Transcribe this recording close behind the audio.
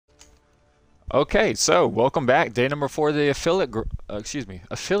Okay, so welcome back. Day number 4 of the affiliate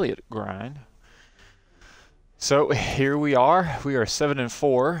grind. So here we are. We are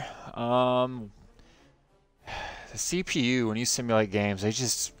 7-4. The CPU, when you simulate games, they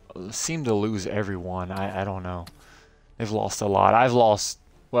just seem to lose everyone. I don't know. They've lost a lot. I've lost.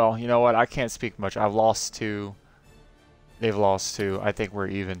 Well, you know what? I can't speak much. I've lost 2. They've lost 2. I think we're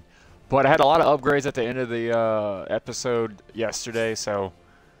even. But I had a lot of upgrades at the end of the episode yesterday, so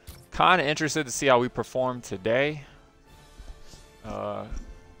kind of interested to see how we perform today.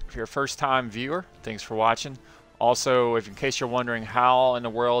 If you're a first-time viewer, thanks for watching. Also, in case you're wondering how in the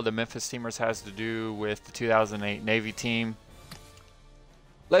world the Memphis Steamers has to do with the 2008 Navy team,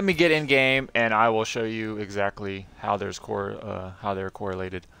 let me get in game and I will show you exactly how they're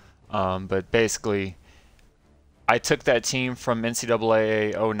correlated. But basically, I took that team from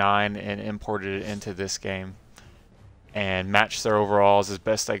NCAA 09 and imported it into this game and matched their overalls as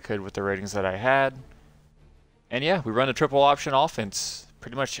best I could with the ratings that I had. And yeah, we run the triple option offense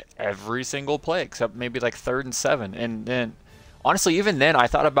pretty much every single play except maybe like 3rd and 7. And then honestly, even then I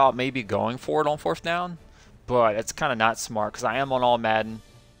thought about maybe going for it on 4th down, but it's kind of not smart because I am on all Madden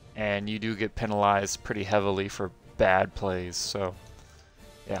and you do get penalized pretty heavily for bad plays. So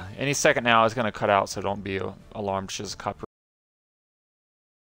yeah, any second now is going to cut out, so don't be alarmed. It's just copyright.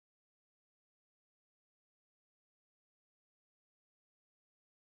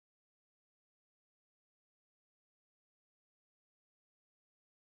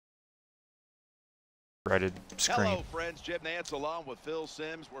 Screen. Hello, friends. Jim Nance along with Phil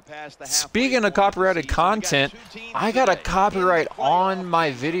Simms. We're past the Speaking of copyrighted content, I got a copyright on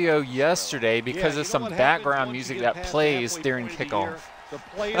my video yesterday because of some background music that plays during kickoff.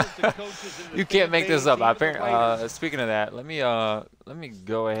 You can't make this up. Speaking of that, let me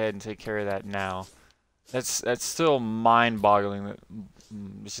go ahead and take care of that now. That's still mind-boggling.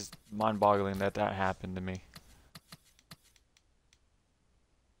 It's just mind-boggling that happened to me.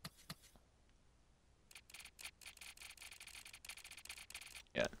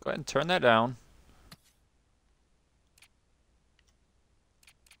 Yeah, go ahead and turn that down.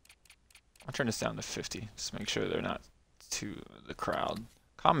 I'll turn this down to 50. Just make sure they're not too the crowd.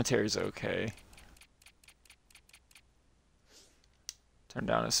 Commentary's okay. Turn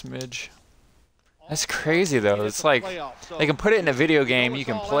down a smidge. That's crazy though. It's like they can put it in a video game, you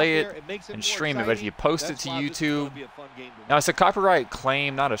can play it and stream it, but if you post it to YouTube, now it's a copyright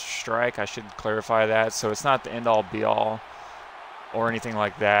claim, not a strike. I should clarify that. So it's not the end all be all or anything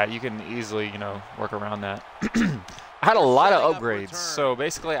like that. You can easily, work around that. I had a lot of upgrades. So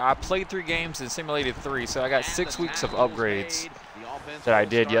basically, I played 3 games and simulated 3. So I got 6 weeks of upgrades that I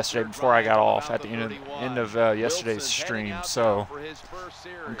did yesterday before I got off at the end of yesterday's stream. So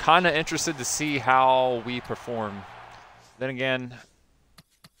I'm kind of interested to see how we perform. Then again,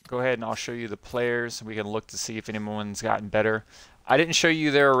 go ahead and I'll show you the players. We can look to see if anyone's gotten better. I didn't show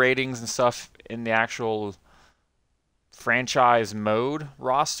you their ratings and stuff in the actual franchise mode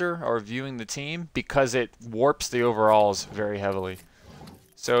roster or viewing the team because it warps the overalls very heavily.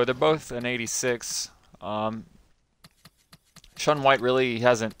 So they're both an 86. Sean White really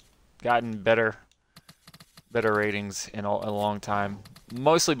hasn't gotten better ratings in a long time,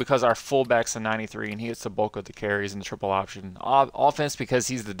 mostly because our fullback's a 93 and he gets the bulk of the carries in the triple option offense because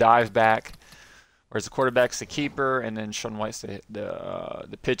he's the dive back, whereas the quarterback's the keeper, and then Sean White's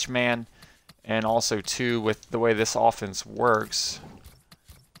the pitch man. And also, too, with the way this offense works,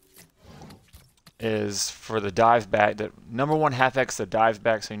 is for the dive back, the number 1 halfback's the dive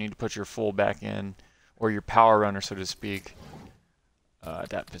back, so you need to put your fullback in, or your power runner, so to speak, at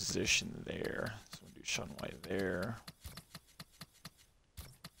that position there. So we'll do Sean White there.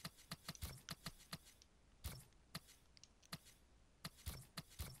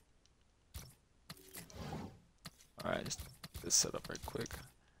 All right, just get this set up right quick.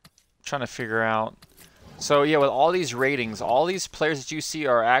 Trying to figure out. So yeah, with all these ratings, all these players that you see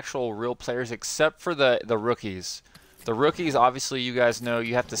are actual real players except for the rookies. The rookies, obviously, you guys know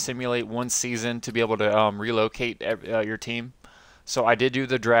you have to simulate 1 season to be able to relocate your team. So I did do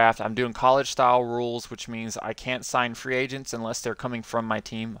the draft. I'm doing college style rules, which means I can't sign free agents unless they're coming from my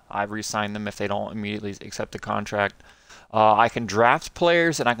team. I re-sign them if they don't immediately accept the contract. I can draft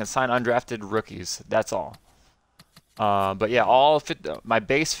players and I can sign undrafted rookies. That's all. But yeah, my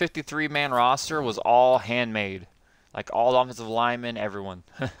base 53-man roster was all handmade, like all the offensive linemen, everyone.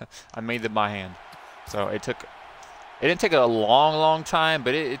 I made them by hand. So it didn't take a long time,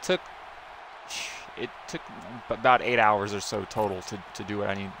 but it took about 8 hours or so total to do what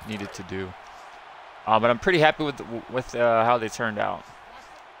I needed to do. But I'm pretty happy with how they turned out.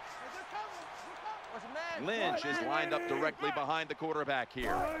 Lynch is lined up directly behind the quarterback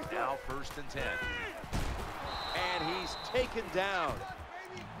here. Now 1st and 10. And he's taken down.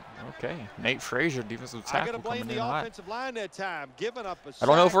 Okay, Nate Frazier, defensive tackle, coming in hot. I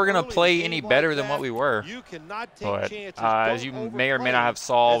don't know if we're going to play any better than what we were. But as you may or may not have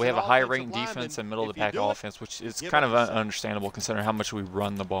saw, we have a high-ranked defense and middle-of-the-pack offense, which is kind of understandable considering how much we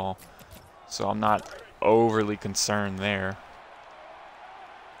run the ball. So I'm not overly concerned there.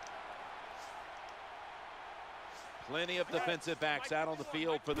 Plenty of defensive backs out on the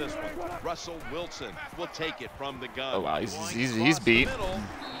field for this one. Russell Wilson will take it from the gun. Oh, wow, he's beat. He's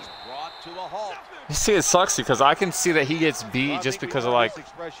brought to a halt. You see, it sucks because I can see that he gets beat just because of, like,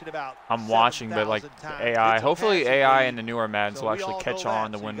 I'm watching, but, like, AI. Hopefully AI and the newer Maddens will actually catch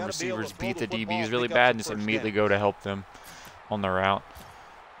on to when receivers beat the DBs really bad and just immediately go to help them on the route.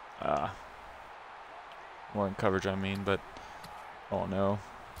 More in coverage, I mean, but oh no.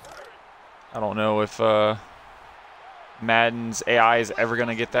 I don't know if Madden's AI is ever going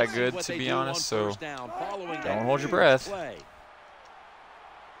to get that good, to be honest, so don't hold your breath. I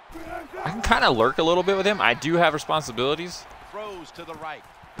can kind of lurk a little bit with him. I do have responsibilities. Throws to the right.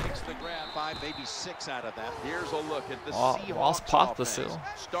 Makes the grab 5, maybe 6 out of that. Here's a look at the Seahawks offense,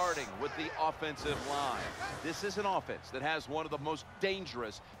 starting with the offensive line. This is an offense that has one of the most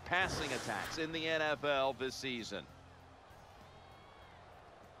dangerous passing attacks in the NFL this season.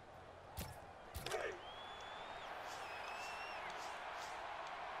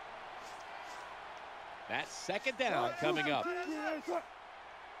 That's 2nd down coming up.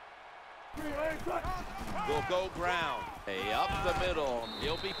 Will go ground. Hey, up the middle.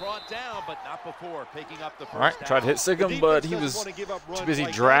 He'll be brought down, but not before picking up the first down. All right, tried to hit Sigum, but he was too busy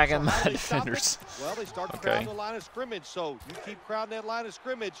dragging my defenders. Well, they start to crowd the line of scrimmage, so you keep crowding that line of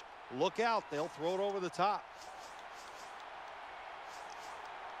scrimmage. Look out, they'll throw it over the top.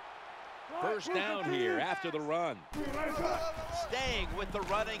 1st down here after the run. Staying with the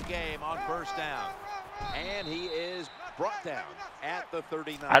running game on 1st down. And he is brought down at the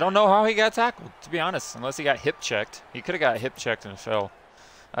 39. I don't know how he got tackled, to be honest, unless he got hip checked. He could have got hip checked and fell.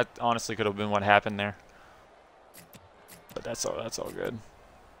 That honestly could have been what happened there. But that's all good.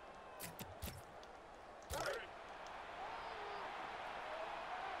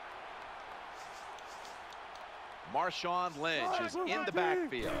 Marshawn Lynch is in the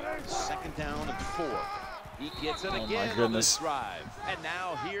backfield. 2nd down and 4. He gets it again on this drive. And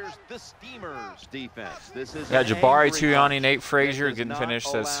now here's the Steamers defense. This is Jabari Tuyani, Nate Frazier getting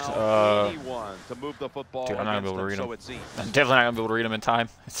finished. That's to move the football. Dude, I'm not gonna be able to read them. I'm definitely not gonna be able to read them in time.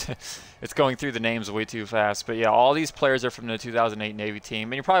 It's going through the names way too fast. But yeah, all these players are from the 2008 Navy team.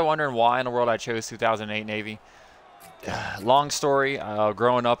 And you're probably wondering why in the world I chose 2008 Navy. Long story.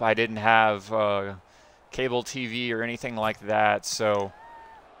 Growing up, I didn't have cable TV or anything like that, so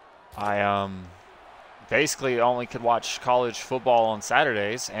I basically only could watch college football on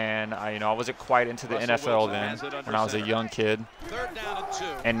Saturdays, and I wasn't quite into the NFL then when I was a young kid.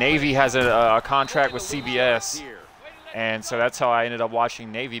 And Navy has a contract with CBS, and so that's how I ended up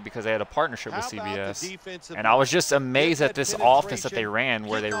watching Navy, because they had a partnership with CBS. And I was just amazed at this offense that they ran,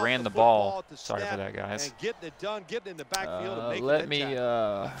 where they ran the ball. Sorry for that, guys. Let me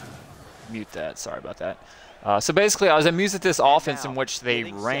mute that. Sorry about that. So basically, I was amused at this offense in which they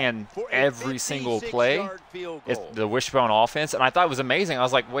ran every single play. It's the wishbone offense, and I thought it was amazing. I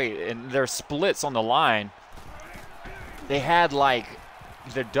was like, wait, and their splits on the line, they had like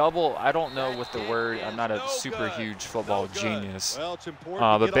the double. I don't know what the word. I'm not a super huge football genius,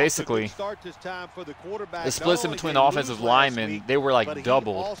 but basically, the splits in between the offensive linemen, they were like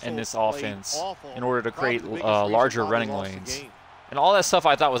doubled in this offense in order to create larger running lanes. And all that stuff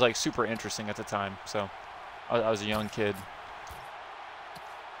I thought was like super interesting at the time. So I was a young kid.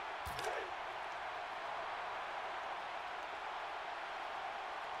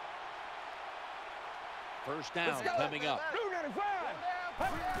 First down coming up.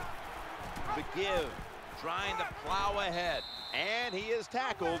 The give, trying to plow ahead, and he is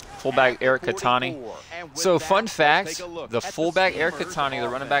tackled. Fullback Eric Katani. So fun fact, the fullback Eric Katani, the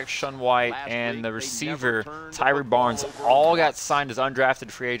running back Shun White, and the receiver Tyree Barnes all got signed as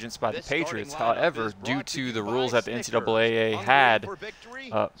undrafted free agents by the Patriots. However, due to the rules that the NCAA had,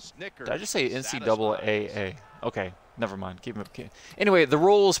 did I just say NCAA? Okay, never mind. Keep them. Anyway, the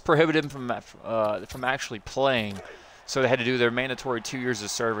rules prohibited them from actually playing. So they had to do their mandatory 2 years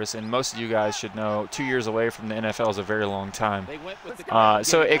of service, and most of you guys should know 2 years away from the NFL is a very long time.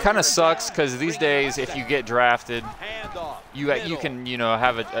 So it kind of sucks, because these days, if you get drafted, you can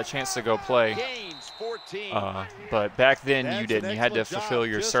have a chance to go play. But back then you didn't. You had to fulfill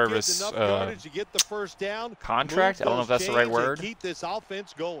your service contract. I don't know if that's the right word.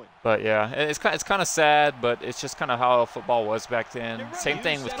 But yeah, it's kind of sad, but it's just kind of how football was back then. Same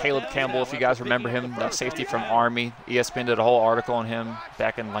thing with Caleb Campbell, if you guys remember him, that safety from Army. ESPN did a whole article on him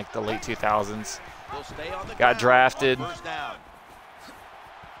back in like the late 2000s. Got drafted.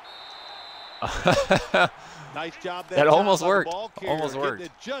 Nice job. That almost worked. Almost worked.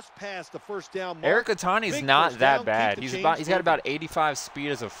 Just past the first down mark. Eric Otani's not that bad. He's got about 85 speed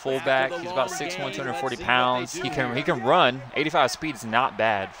as a fullback. He's about 6'1", 240 pounds. He can run. 85 speed is not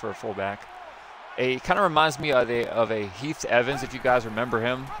bad for a fullback. He kind of reminds me of a Heath Evans, if you guys remember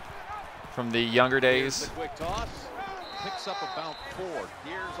him from the younger days. Quick toss. Picks up about 4.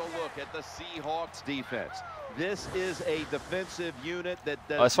 Here's a look at the Seahawks defense. This is a defensive unit that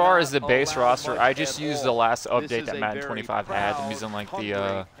does as far as the base roster, I just used the last update that Madden 25 had. I'm using like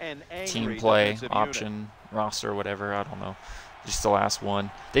the team play option roster, whatever. I don't know. Just the last one.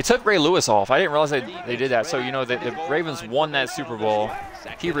 They took Ray Lewis off. I didn't realize they did that. So, you know, the Ravens won that Super Bowl.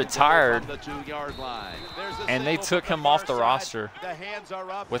 He retired, and they took him off the roster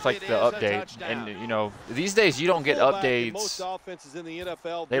with, like, the update. And, you know, these days you don't get updates.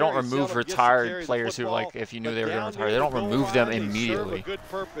 They don't remove retired players who, like, if you knew they were going to retire, they don't remove them immediately.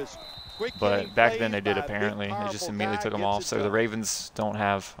 But back then they did, apparently. They just immediately took him off. So the Ravens don't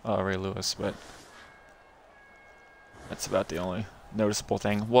have Ray Lewis, but that's about the only noticeable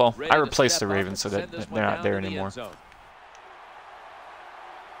thing. Well, I replaced the Ravens so that they're not there anymore.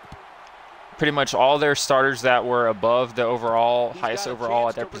 Pretty much all their starters that were above the overall, highest overall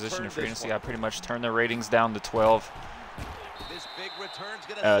at their position in free agency, I pretty much turned their ratings down to 12.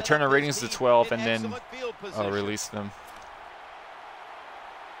 Turn their ratings to 12 and then release them.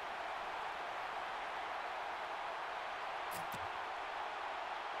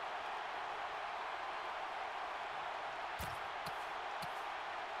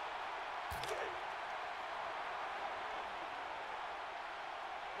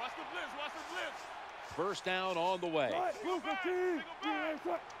 First down on the way.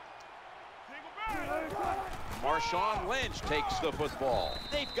 Marshawn Lynch takes the football.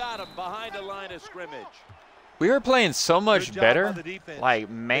 They've got him behind the line of scrimmage. We were playing so much better. Like,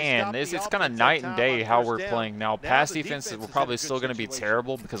 man, it's kind of night and day how we're playing now. Pass defense, we're probably still going to be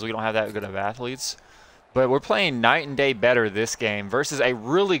terrible because we don't have that good of athletes. But we're playing night and day better this game versus a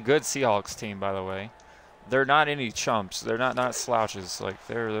really good Seahawks team, by the way. They're not any chumps. They're not slouches. Like,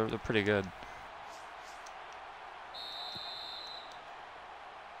 they're pretty good.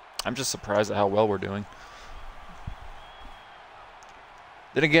 I'm just surprised at how well we're doing.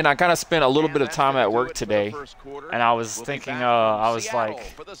 Then again, I kind of spent a little bit of time at work today, and I was thinking, I was like,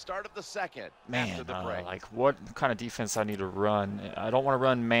 man, like what kind of defense I need to run. I don't want to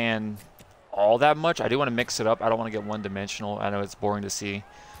run man all that much. I do want to mix it up. I don't want to get one-dimensional. I know it's boring to see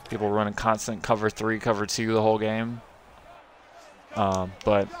people running constant cover 3, cover 2 the whole game.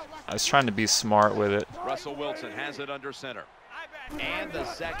 But I was trying to be smart with it. Russell Wilson has it under center. And the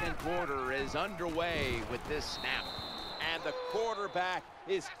second quarter is underway with this snap. And the quarterback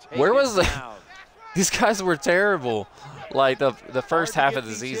is taken Where was the down. These guys were terrible. Like the first half of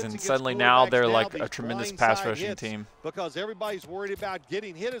the season, suddenly now they're like a tremendous pass rushing team. Because everybody's worried about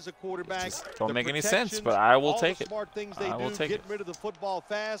getting hit as a quarterback. Just don't make any sense, but I will take it. I will take it. Getting rid of the football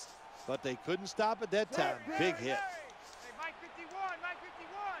fast, but they couldn't stop at that time. Big hit.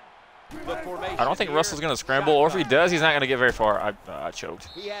 I don't think Russell's going to scramble, or if he does, he's not going to get very far. I choked.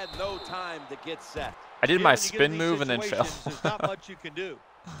 He had no time to get set. I did my spin move and then fell. There's not much you can do.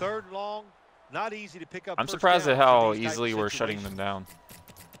 Third and long, not easy to pick up. I'm surprised at how easily we're shutting them down.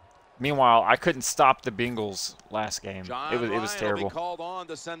 Meanwhile, I couldn't stop the Bengals last game. It was terrible.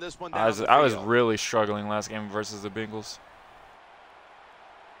 I was really struggling last game versus the Bengals.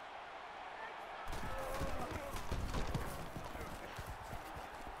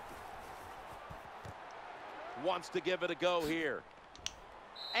 Wants to give it a go here.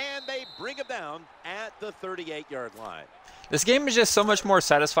 And they bring him down at the 38-yard line. This game is just so much more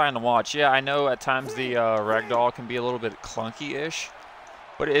satisfying to watch. Yeah, I know at times the ragdoll can be a little bit clunky-ish,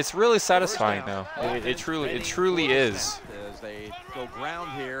 but it's really satisfying though. It truly is. As they go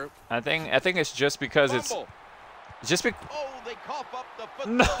ground here. I think it's just because it's just because. Oh, they cough up the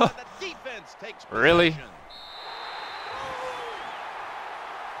football. No. And the defense takes possession. Really?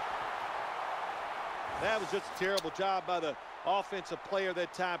 That was just a terrible job by the offensive player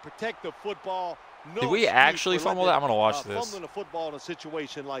that time. Protect the football. No Did we actually fumble that? I'm going to watch this. Fumbling the football in a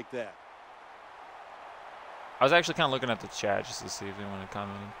situation like that. I was actually kind of looking at the chat just to see if anyone had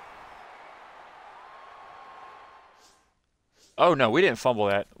commented. Oh, no, we didn't fumble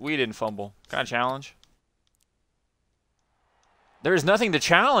that. We didn't fumble. Can I challenge? There's nothing to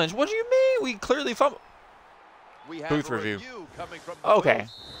challenge. What do you mean? We clearly fumbled. Booth review. Okay.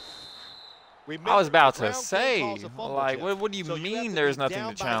 I was about to say, like, what do you mean there's nothing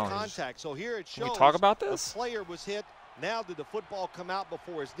to challenge? So here it shows Can we talk about this? the player was hit. Now did the football come out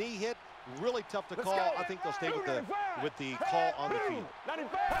before his knee hit? Really tough to call. I think they'll stay with the call on the field.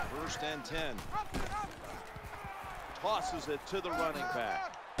 1st and 10. Tosses it to the running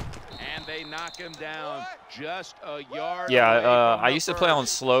back. And they knock him down just a yard. Yeah, I used to play on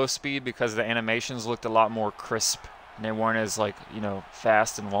slow speed because the animations looked a lot more crisp. And they weren't as, like, you know,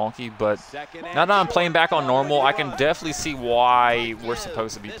 fast and wonky. But now that I'm playing back on normal, I can definitely see why we're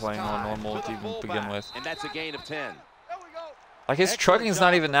supposed to be playing on normal to even begin with. And that's a gain of 10. Like, his trucking is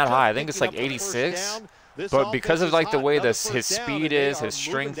not even that high. I think it's like 86. But because of, like, the way his speed is, his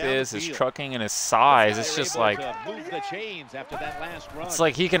strength is, his trucking, and his size, it's just like, it's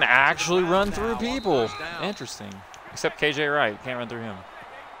like he can actually run through people. Interesting. Except KJ Wright. Can't run through him.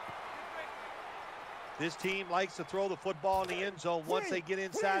 This team likes to throw the football in the end zone once they get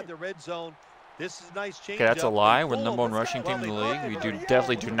inside the red zone. This is a nice change. Okay, that's a lie. We're the #1 rushing team in the league. We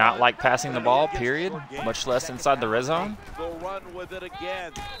definitely do not like passing the ball, period, much less inside the red zone. They'll run with it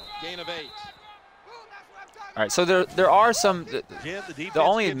again. Gain of 8. All right, so there are some. The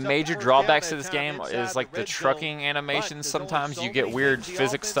only major drawbacks to this game is like the trucking animations. Sometimes you get weird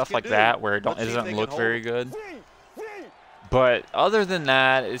physics stuff like that where it doesn't look very good. But other than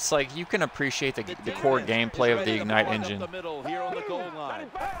that, it's like you can appreciate the core gameplay of the Ignite engine.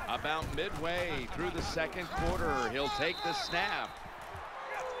 About midway through the 2nd quarter, he'll take the snap.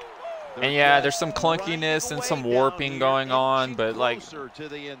 And yeah, there's some clunkiness and some warping going on, but like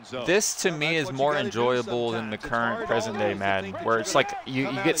this to me is more enjoyable than the current present-day Madden, where it's like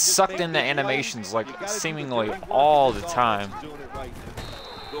you get sucked into animations like seemingly all the time.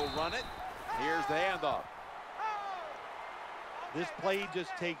 They'll run it. Here's the handoff. This play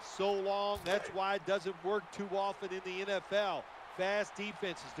just takes so long. That's why it doesn't work too often in the NFL. Fast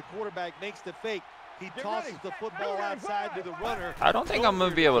defenses. The quarterback makes the fake. He tosses the football outside to the runner. I don't think I'm going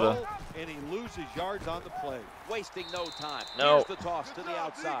to be able to. And he loses yards on the play. Wasting no time. No. Here's the toss to the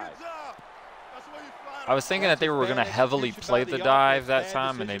outside. I was thinking that they were going to heavily play the dive that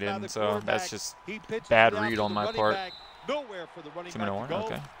time, and they didn't. So that's just bad read on my part. Nowhere for the running back to go,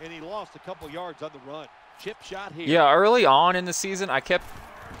 okay. And he lost a couple yards on the run. Chip shot here. Yeah, early on in the season, I kept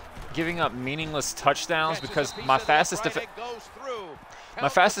giving up meaningless touchdowns because my fastest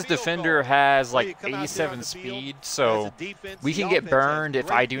defender has like 87 speed, so we can get burned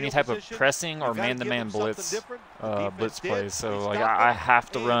if I do any type of pressing or man-to-man blitz plays. So like I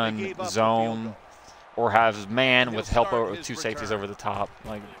have to run zone or have man with help over 2 safeties over the top.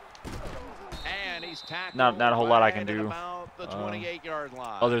 Like not a whole lot I can do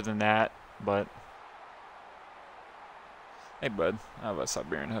other than that, but. Hey, bud. I have a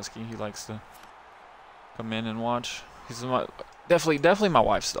Siberian Husky. He likes to come in and watch. He's definitely my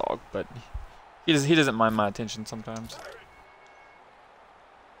wife's dog, but he doesn't mind my attention sometimes.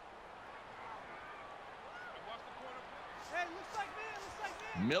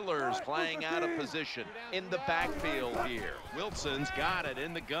 Miller's playing out of position in the backfield here. Wilson's got it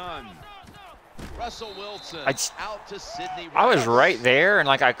in the gun. Russell Wilson out to Sidney. I was right there, and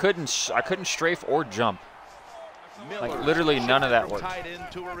like I couldn't strafe or jump. Like literally none of that worked.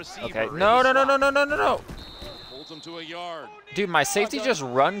 Okay. No. Dude, my safety just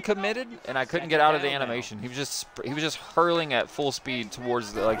run committed, and I couldn't get out of the animation. He was just hurling at full speed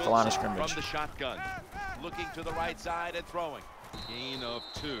towards the the line of scrimmage. The shotgun, looking to the right side and throwing. Gain of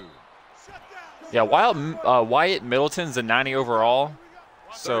 2. Yeah, Wyatt Middleton's a 90 overall,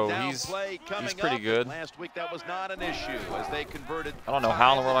 so he's pretty good. Last week that was not an issue as they converted. I don't know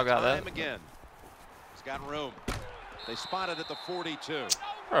how in the world I got that. Again. He's got room. They spotted at the 42.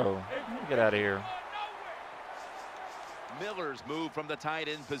 Bro, get out of here. Miller's moved from the tight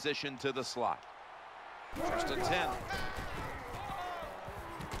end position to the slot. 1st and 10.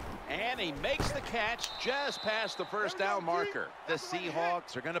 And he makes the catch just past the 1st down marker. The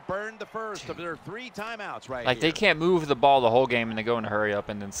Seahawks are going to burn the first of their 3 timeouts right Like here. they can't move the ball the whole game, and they go in a hurry up,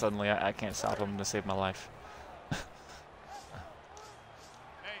 and then suddenly I can't stop them to save my life.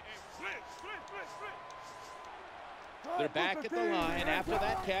 They're back at the line after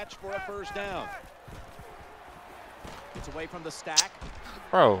that catch for a 1st down. It's away from the stack.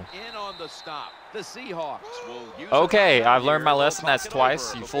 Bro. In on the stop. The Seahawks will use it. Okay, I've learned my lesson. That's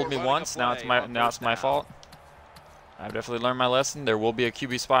twice. You fooled me once. Now it's my fault. I've definitely learned my lesson. There will be a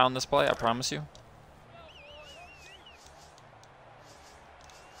QB spy on this play. I promise you.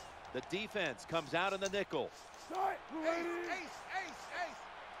 The defense comes out in the nickel.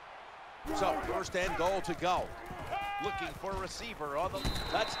 So, first and goal to go. Looking for a receiver on the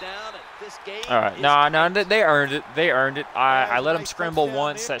touchdown. This game. All right, no, they earned it. They earned it. I let him scramble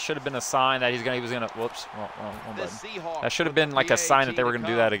once. That should have been a sign that he was gonna. Whoops, wrong button. That should have been like a sign that they were gonna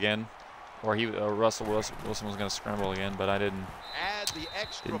do that again, or Russell Wilson was gonna scramble again. But I didn't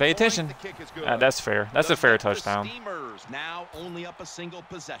pay attention. That's fair. That's a fair touchdown. Steamers now only up a single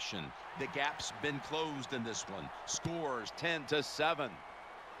possession. The gap's been closed in this one. Scores 10-7.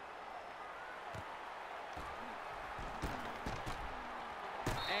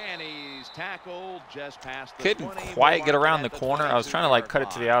 And he's tackled just past the Couldn't quite get around the corner. I was trying to like cut it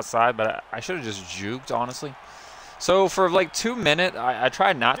to the outside, but I should have just juked, honestly. So for like 2 minutes, I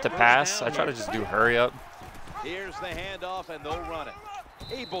tried not to pass. I tried to just do hurry up. Here's the handoff, and they'll run it.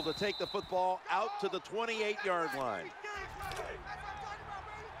 Able to take the football out to the 28-yard line.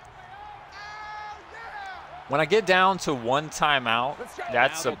 When I get down to 1 timeout,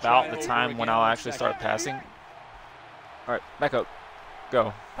 that's about the time when I'll actually start passing. All right, back up.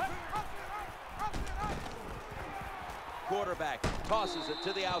 Go. Quarterback tosses it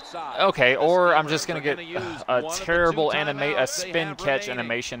to the outside. Okay, or I'm just going to get a terrible spin catch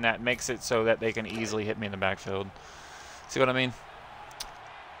animation that makes it so that they can easily hit me in the backfield. See what I mean?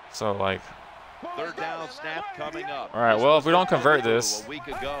 So, like. Third down snap coming up. All right, well, if we don't convert this, a week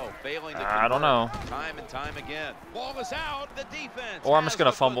ago, failing to I don't know. Time and time again. Ball is out. The defense. Or I'm just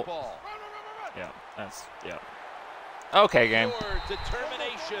going to fumble. Yeah, yeah. Okay, game.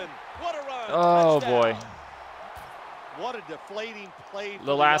 What a run. Oh, boy. What a deflating play.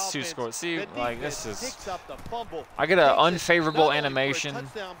 The last 2 scores. See, like, this is. I get an unfavorable animation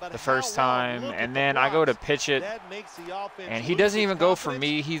the first time, and then I go to pitch it, and he doesn't even go for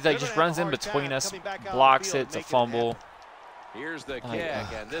me. He like just runs in between us, blocks it to fumble. Here's the kick,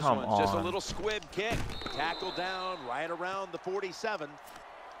 and this one's just a little squib kick. Tackle down right around the 47.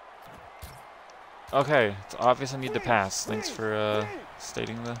 Okay, it's obvious I need to pass. Thanks for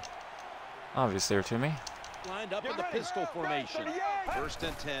stating the obvious there to me. Lined up in the pistol formation. First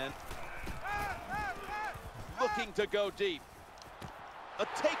and 10. Looking to go deep. A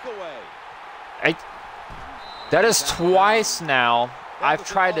takeaway. That is twice now. I've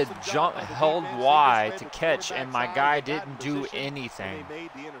tried to jump, held Y to catch, and my guy didn't do anything.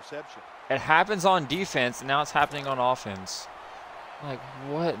 It happens on defense, and now it's happening on offense. Like,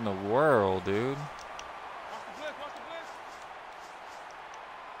 what in the world, dude?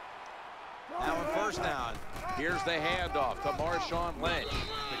 Now on first down, here's the handoff to Marshawn Lynch.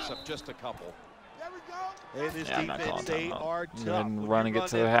 Picks up just a couple. Yeah, I'm not calling timeout. And running it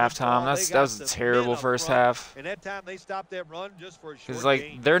to the halftime. That was a terrible first half. And that time they stopped that run just for a short Because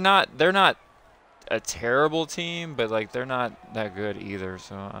like they're not a terrible team, but like they're not that good either.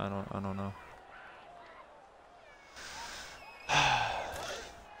 So I don't know.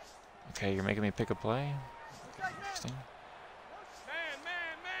 Okay, you're making me pick a play. Interesting.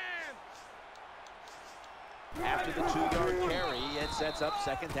 After the 2-yard carry, it sets up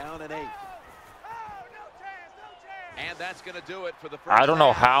second down and 8. And that's going to do it for the first. I don't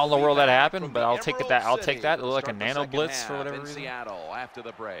know how in the world that happened, but I'll take it. I'll take that. It looked like a nano blitz for whatever reason. Seattle after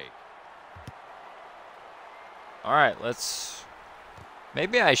the break. All right, let's.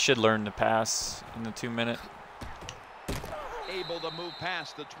 Maybe I should learn to pass in the 2-minute. Able to move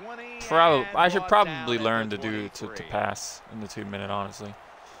past the 20. I should probably learn to pass in the 2-minute, honestly.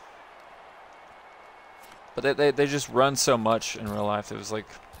 But they just run so much in real life. It was like,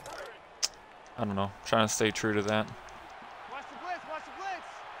 I don't know, trying to stay true to that. Watch the blitz, watch the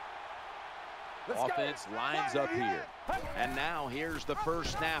blitz. Offense lines up here. And now here's the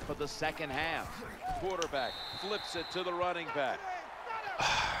first snap of the second half. Quarterback flips it to the running back.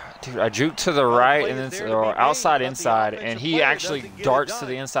 Dude, I juked to the right and then or outside inside, and he actually darts to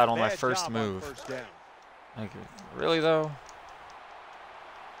the inside on my first move. Like, really though?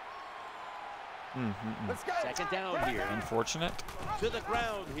 Second down here. Unfortunate. To the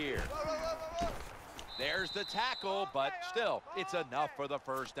ground here. There's the tackle, but still, it's enough for the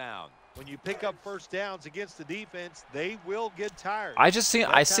first down. When you pick up first downs against the defense, they will get tired. I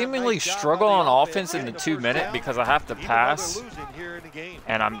seemingly struggle on offense in the 2-minute because I have to pass,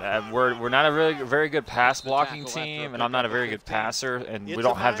 and we're not a very good pass blocking team, and I'm not a very good passer, and we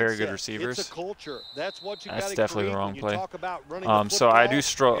don't have very good receivers. It's a culture. That's what you That's definitely the wrong play. So I do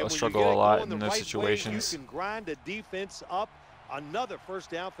struggle a lot in those situations. You can grind a defense up. Another first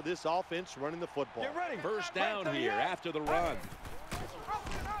down for this offense running the football. First down here after the run.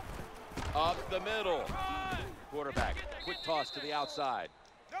 Up the middle. Quarterback, quick toss to the outside.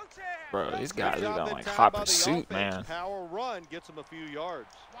 Bro, these guys are going like hot pursuit, man. Power run gets them a few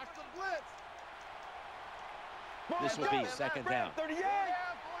yards. This will be second down. 38.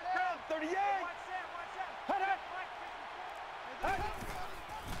 38.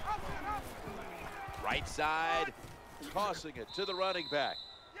 Right side, tossing it to the running back.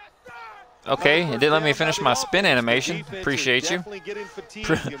 Okay, it didn't let me finish my spin animation. Appreciate you.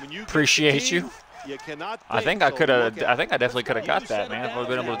 Appreciate you. I think I could have. I think I definitely could have got that, man. If I would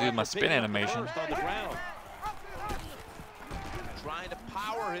have been able to do my spin animation. Trying to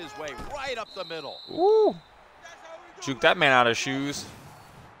power his way right up the middle. Woo! Juke that man out of shoes.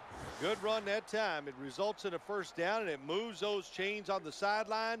 Good run that time. It results in a first down, and it moves those chains on the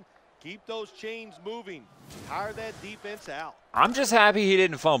sideline. Keep those chains moving. Tire that defense out. I'm just happy he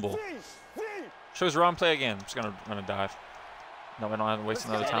didn't fumble. Shows wrong play again. I'm just gonna dive. No, we don't have to waste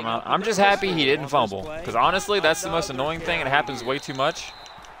another timeout. I'm just happy he didn't fumble, because honestly, that's the most annoying thing. It happens way too much.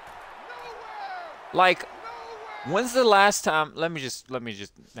 Like, when's the last time? Let me just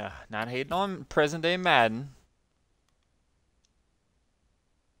not hating on present day Madden.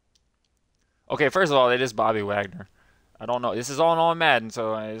 Okay, first of all, it is Bobby Wagner. I don't know. This is all on Madden,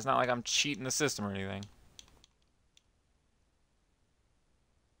 so it's not like I'm cheating the system or anything.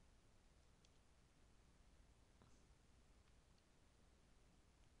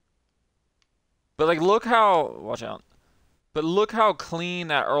 But like, look how, watch out. But look how clean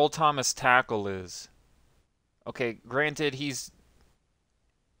that Earl Thomas tackle is. Okay, granted, his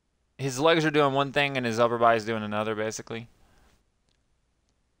legs are doing one thing and his upper body's doing another, basically.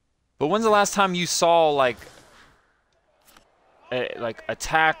 But when's the last time you saw like a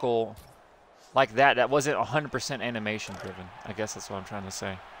tackle like that wasn't 100% animation driven? I guess that's what I'm trying to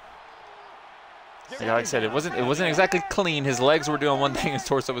say. Like I said, it wasn't exactly clean. His legs were doing one thing, his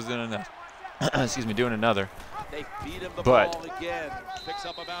torso was doing another. Excuse me, doing another. But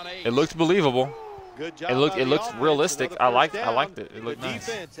it looked believable. It looked realistic. I liked it. It looked nice.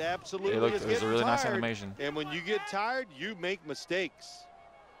 It was a really nice animation. And when you get tired, you make mistakes.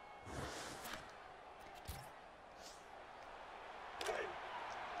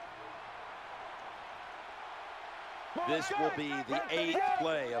 This will be the 8th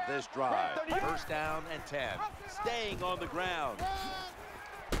play of this drive. First down and 10. Staying on the ground.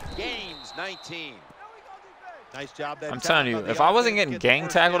 Gains 19. Nice job. I'm telling you, if I wasn't getting gang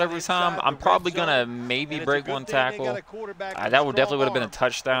tackled every time, I'm probably gonna maybe break one tackle. That would definitely have been a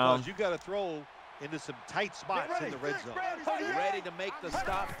touchdown. You got to throw into some tight spots in the red zone. Ready to make the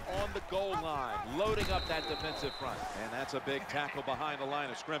stop on the goal line, loading up that defensive front, and that's a big tackle behind the line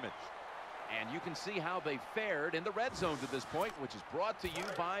of scrimmage. And you can see how they fared in the red zone to this point, which is brought to you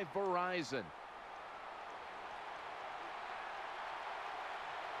by Verizon.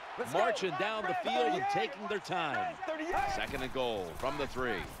 Marching down the field and taking their time. Second and goal from the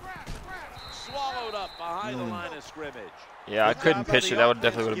 3. Swallowed up behind the line of scrimmage. Yeah, I couldn't pitch it. That would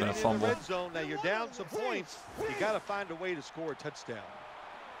definitely would have been a fumble. Now you're down some points. You got to find a way to score a touchdown.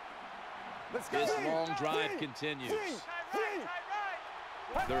 This long drive continues.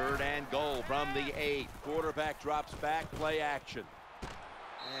 3rd and goal from the 8. Quarterback drops back, play action.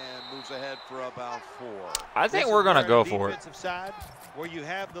 And moves ahead for about 4. I think we're going to go for it. Side, where you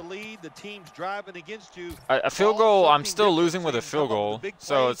have the lead, the team's driving against you. A field goal, I'm still losing with a field goal.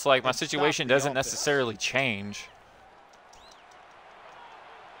 So it's like my situation doesn't necessarily change.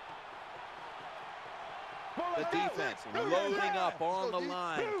 The defense loading up on the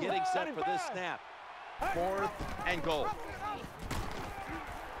line, getting set for this snap. 4th and goal.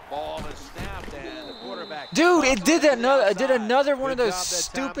 Ball is snapped and the quarterback. Dude, it did another one of those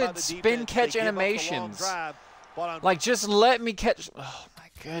stupid spin catch animations. Like, just let me catch. Oh my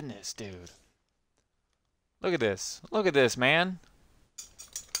goodness, dude. Look at this. Look at this, man.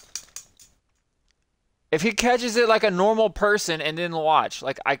 If he catches it like a normal person and then watch,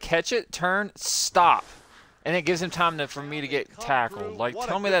 like I catch it, turn, stop. And it gives him time for me to get tackled. Like,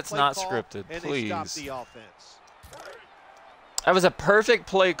 tell me that's not scripted, please. That was a perfect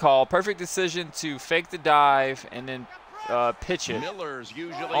play call, perfect decision to fake the dive and then pitch it.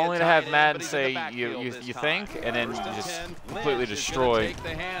 Only to have Madden say, you think, and then just completely destroy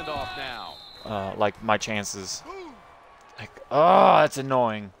like my chances. Like, oh, that's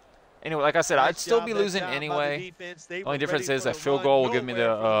annoing. Anyway, like I said, I'd still be losing anyway. The only difference is a field goal will give me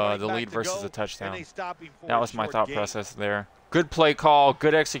the lead versus a touchdown. That was my thought process there. Good play call,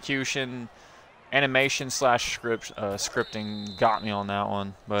 good execution. Animation / scripting got me on that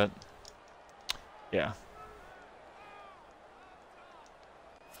one, but yeah.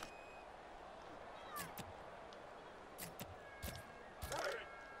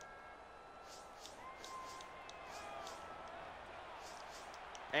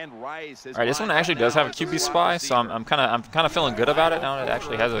 And Rice is all right, this one actually does have a QB spy, so I'm kind of feeling good about it now that it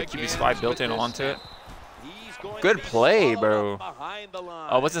actually has a QB spy built in onto it. Good play, bro.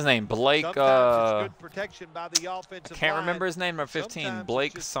 Oh, what's his name? Blake. I can't remember his name. Number 15.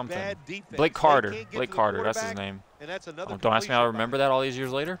 Blake something. Blake Carter. Blake Carter. That's his name. Oh, don't ask me how I remember that all these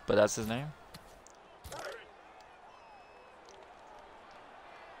years later, but that's his name.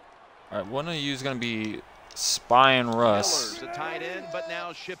 All right, one of you is going to be spying Russ. Miller's a tight end, but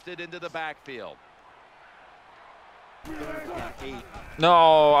now shifted into the backfield.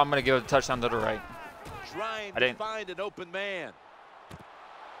 No, I'm going to give it a touchdown to the right. Trying to find an open man.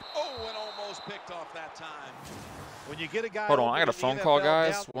 Oh, and almost picked off that time. When you get a guy. Hold on, I got a phone call,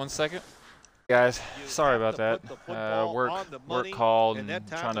 guys. 1 second. Guys, sorry about that. Work called and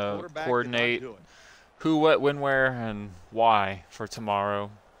trying to coordinate who, what, when, where, and why for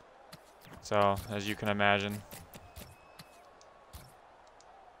tomorrow. So, as you can imagine,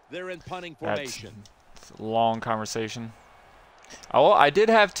 they're in punting formation. That's a long conversation. Oh, I did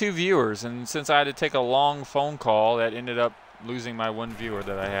have 2 viewers, and since I had to take a long phone call, that ended up losing my 1 viewer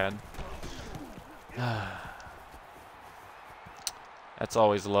that I had. That's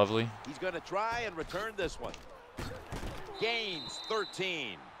always lovely. He's going to try and return this one. Gains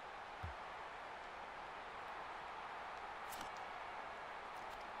 13.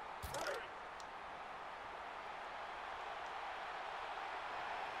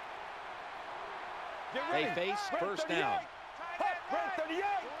 They face first down.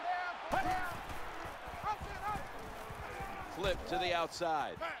 Flip to the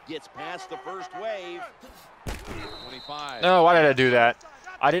outside. Gets past the first wave. 25. No, why did I do that?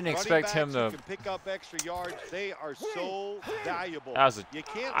 I didn't expect him to pick up extra yards. They are so valuable. That was a, you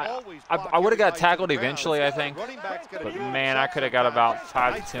can't always I would have got tackled eventually, I think. But man, I could have got about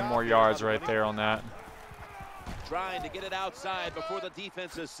 5 to 10 more yards right there on that. Trying to get it outside before the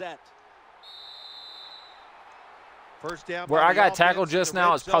defense is set. First down. Where I got tackled just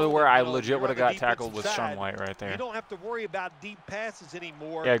now is probably where I legit would have got tackled with Sean White right there. You don't have to worry about deep passes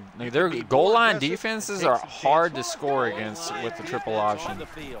anymore. Yeah, their goal line defenses are hard to score against with the triple option.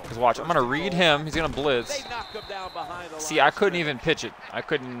 Because watch, I'm gonna read him. He's gonna blitz. See, I couldn't even pitch it. I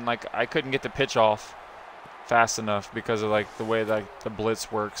couldn't get the pitch off fast enough because of the way the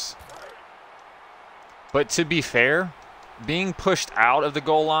blitz works. But to be fair, being pushed out of the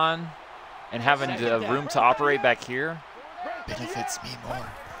goal line and having the room to operate back here benefits me more.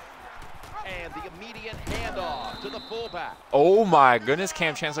 And the immediate handoff to the fullback. Oh my goodness,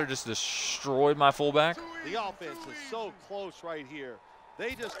 Cam Chancellor just destroyed my fullback. The offense is so close right here.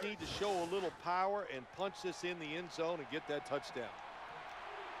 They just need to show a little power and punch this in the end zone and get that touchdown.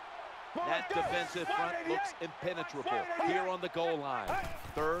 That defensive front looks impenetrable here on the goal line.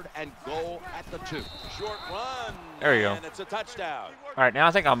 3rd and goal at the 2. Short run. There you go. And it's a touchdown. All right, now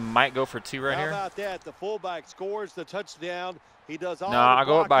I think I might go for 2 right here. How about that? The fullback scores the touchdown. He does all no, I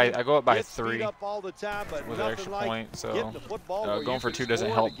go up by 3 up all the time, but with an extra point. So going for 2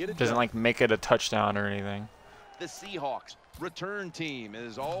 doesn't help. Doesn't make it a touchdown or anything. The Seahawks return team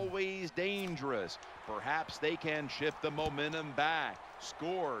is always dangerous. Perhaps they can shift the momentum back.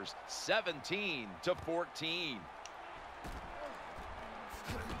 Scores 17-14.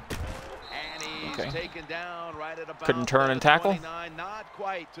 And he's taken down right at about couldn't turn and tackle. 29, not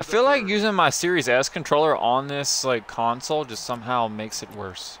quite I feel like using my Series S controller on this console just somehow makes it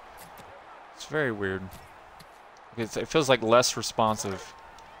worse. It's very weird. It feels like less responsive.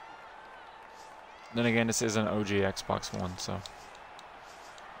 Then again, this is an OG Xbox One, so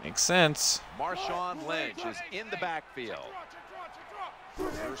makes sense. Marshawn Lynch is in the backfield.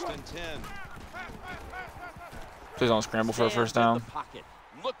 1st and 10. Please don't scramble for a first down.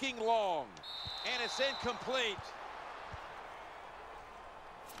 Looking long, and it's incomplete.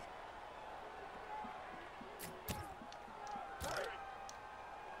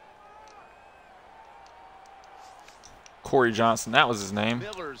 Corey Johnson, that was his name.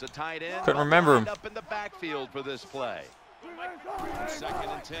 Miller's a tight end. Couldn't remember him. Up in the backfield for this play. 2nd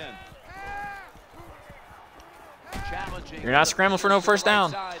and 10. You're not scrambling for no first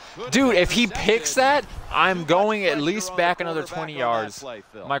down. Dude, if he picks that, I'm going at least back another 20 yards.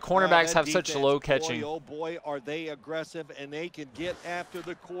 My cornerbacks have such low catching. Oh boy, are they aggressive, and they can get after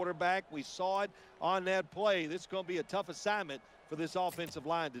the quarterback. We saw it on that play. This is going to be a tough assignment for this offensive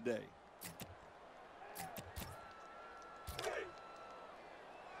line today.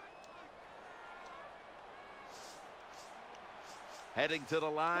 Heading to the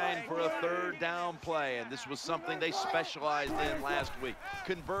line for a 3rd down play, and this was something they specialized in last week,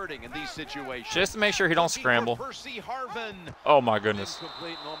 converting in these situations. Just to make sure he don't scramble. Oh my goodness.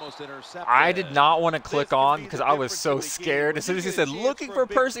 I did not want to click on because I was so scared. As soon as he said looking for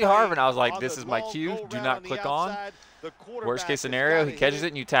Percy Harvin, I was like, this is my cue. Do not click on. Worst case scenario, he catches it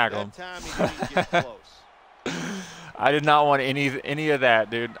and you tackle him. I did not want any of that,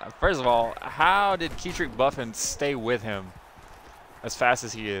 dude. First of all, how did Keetrick Buffin stay with him as fast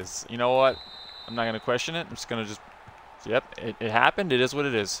as he is? You know what? I'm not going to question it. I'm just going to just, yep, it happened. It is what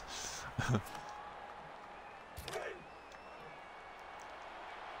it is.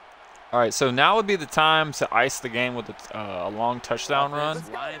 All right, so now would be the time to ice the game with a long touchdown run.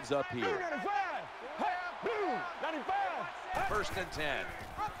 Lines up here. 1st and 10.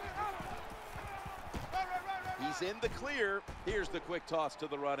 He's in the clear. Here's the quick toss to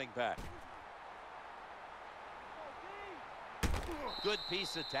the running back. Good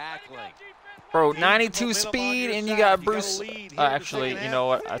piece of tackling. Bro, 92 speed, and you got Bruce. Actually, you know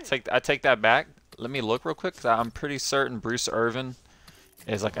what? I take that back. Let me look real quick, because I'm pretty certain Bruce Irvin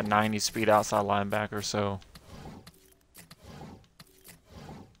is like a 90 speed outside linebacker. So,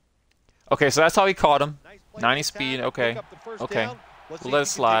 okay, so that's how he caught him. 90 speed. Okay, okay. We'll let it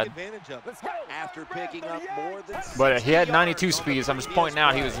slide. After picking up more than But he had 92 speed, so I'm just pointing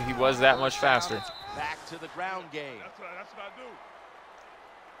out he was that much faster. Back to the ground game. That's what I do.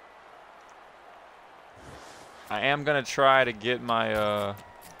 I am gonna try to get my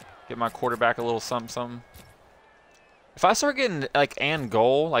quarterback a little something. If I start getting like and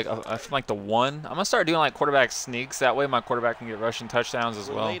goal, like like the 1, I'm gonna start doing like quarterback sneaks. That way my quarterback can get rushing touchdowns as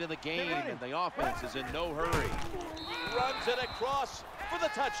well. Late in the game, and the offense is in no hurry. Runs it across for the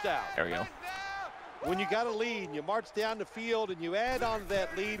touchdown. There we go. When you got a lead and you march down the field and you add on to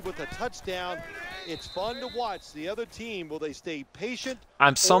that lead with a touchdown, it's fun to watch the other team. Will they stay patient?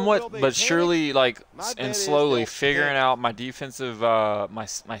 I'm somewhat but surely and slowly figuring out my defensive my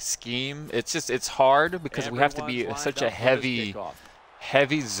scheme. It's hard because we have to be such a heavy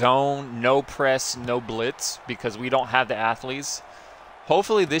zone, no press, no blitz, because we don't have the athletes.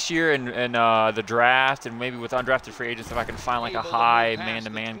 Hopefully this year in the draft and maybe with undrafted free agents, if I can find like a high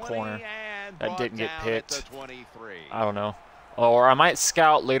man-to-man corner that didn't get picked. I don't know. Or I might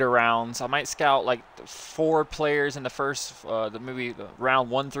scout later rounds. I might scout like 4 players in the first, maybe round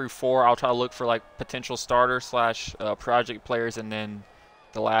 1 through 4. I'll try to look for like potential starter / project players, and then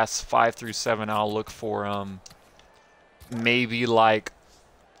the last 5 through 7 I'll look for maybe like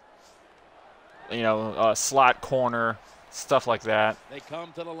slot corner, stuff like that. They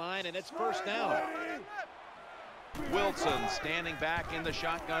come to the line and it's 1st down. Wilson standing back in the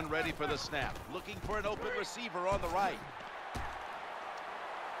shotgun, ready for the snap. Looking for an open receiver on the right.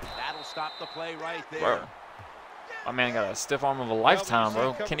 That'll stop the play right there. Bro. My man got a stiff arm of a lifetime,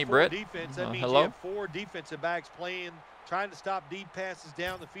 bro. Kenny Britt. Hello? 4 defensive backs trying to stop deep passes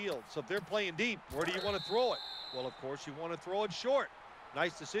down the field. So if they're playing deep, where do you want to throw it? Well, of course, you want to throw it short.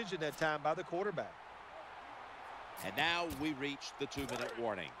 Nice decision that time by the quarterback. And now we reach the 2-minute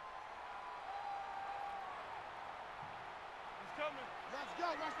warning.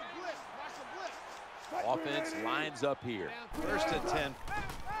 Offense lines up here. 1st and 10.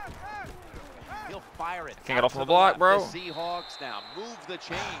 He'll fire it. Can't get off the block, bro. The Seahawks now move the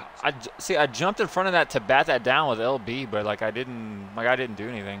chains. I jumped in front of that to bat that down with LB, but I didn't do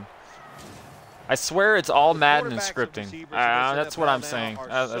anything. I swear it's all Madden and scripting. That's what I'm saying.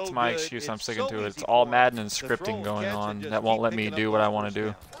 That's my excuse. I'm sticking to it. It's all Madden and scripting going on that won't let me do what I want to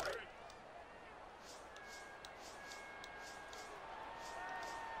do.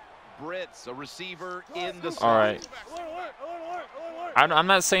 Britt's a receiver in the slot. All right. I'm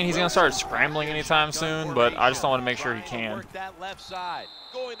not saying he's going to start scrambling anytime soon, but I just don't want to make sure he can. Work that left side.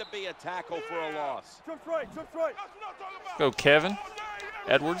 Going to be a tackle for a loss. Go Kevin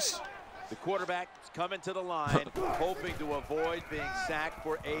Edwards. The quarterback is coming to the line, hoping to avoid being sacked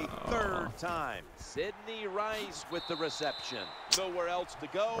for a 3rd time. Sidney Rice with the reception. Nowhere else to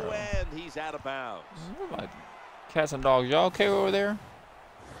go, and he's out of bounds. Cats and dogs, y'all okay over there?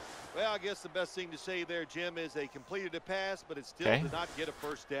 Well, I guess the best thing to say there, Jim, is they completed a pass, but it still did not get a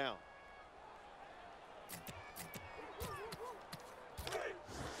 1st down.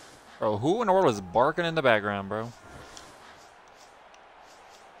 Bro, who in the world is barking in the background, bro?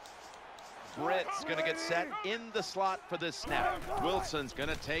 Britt's going to get set in the slot for this snap. Wilson's going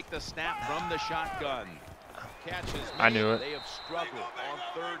to take the snap from the shotgun. Catches made. I knew it. They have struggled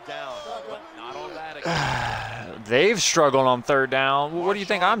on 3rd down, but not on that again. They've struggled on 3rd down. What do you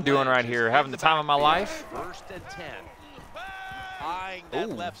think I'm doing right here? Having the time of my life? 1st and 10. Eyeing that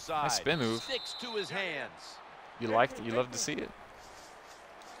left side. Nice spin move. Sticks to his hands. You liked it. You love to see it.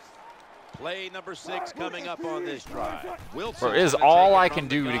 Play number 6 coming up on this drive. Wilson is all I can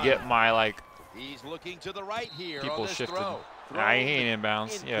do to get my He's looking to the right here. People on this shifted. Throw. Nah, he ain't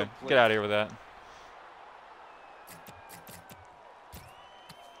inbounds. Yeah, get out of here with that.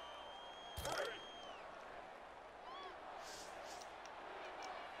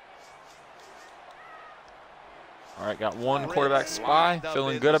 All right, got one quarterback spy.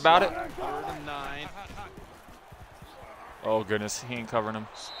 Feeling good about it. 3rd and 9. Oh, goodness. He ain't covering him.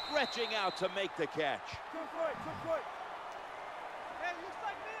 Stretching out to make the catch.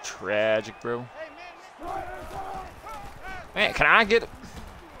 Tragic, bro. Man, can I get...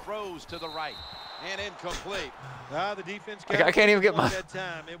 Throws to the right. And incomplete. The defense I can't even get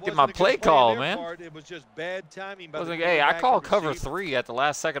my play call, man. It was just bad timing. Hey, I called cover 3 at the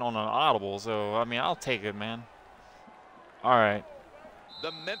last second on an audible, so, I mean, I'll take it, man. All right.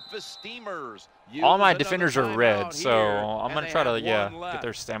 The Memphis Steamers. All my defenders are red, so I'm going to try to, get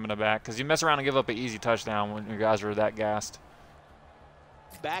their stamina back. Because you mess around and give up an easy touchdown when you guys are that gassed.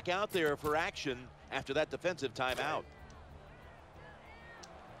 Back out there for action after that defensive timeout.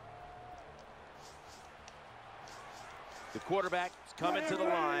 The quarterback is coming to the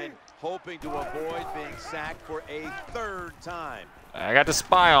line, hoping to avoid being sacked for a 3rd time. I got the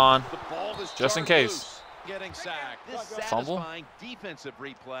spy on, The ball is just in case. Loose, getting sacked. This Fumble? satisfying defensive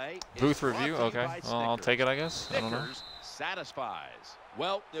replay. Booth review, okay. Well, I'll take it, I guess. I don't know. Satisfies.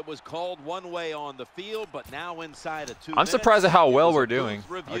 Well, it was called one way on the field, but now inside of 2 I'm minutes, surprised at how well it was we're a doing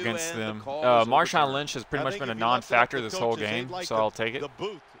booth review against and them. the call was Marshawn overturned. Lynch has pretty much been a non-factor this whole game, so I'll take it. The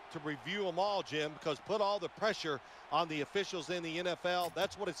booth to review them all, Jim, because put all the pressure on the officials in the NFL.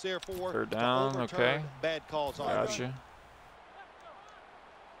 That's what it's there for. 3rd down, okay. Bad calls on Gotcha.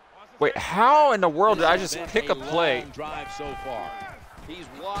 Wait, how in the world did I just pick a play? Drive so far. He's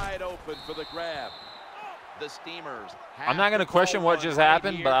wide open for the grab. The Steamers. I'm not going to question what just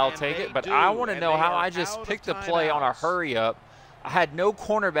happened, but I'll take it. But I want to know how I just picked the play on a hurry up. I had no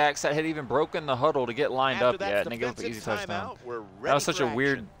cornerbacks that had even broken the huddle to get lined up yet, and they gave up an easy touchdown. That was such a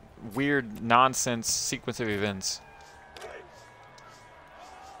weird nonsense sequence of events.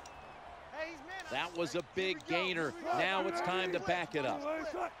 That was a big gainer. Now it's time to back it up.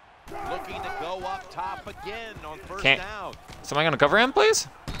 Looking to go up top again on 1st down. Somebody going to cover him, please?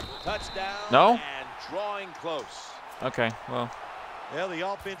 Touchdown. No? And drawing close. Okay, well. Yeah, the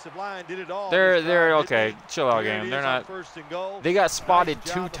offensive line did it all. They're okay. Chill out, game. They're not. They got spotted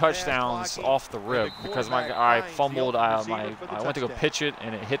 2 touchdowns off the rip because I fumbled. I went to go pitch it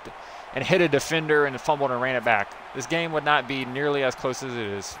and it hit a defender and fumbled and ran it back. This game would not be nearly as close as it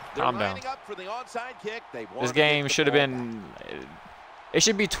is. Calm down. This game should have been. It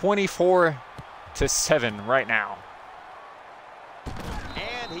should be 24-7 right now.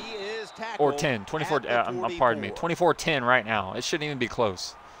 And he is tackled. Or 10. 24. Pardon me. 24-10 right now. It shouldn't even be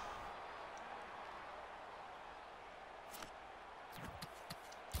close.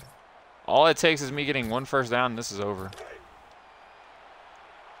 All it takes is me getting 1 first down, and this is over.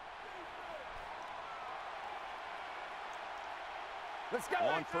 Let's go.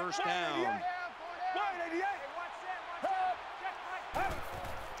 On 1st down.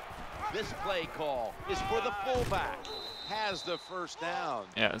 This play call is for the fullback. Has the 1st down.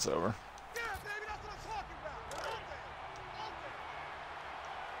 Yeah, it's over.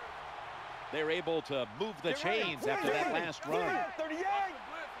 They're able to move the chains after that last run. 38.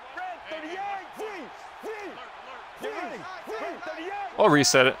 I'll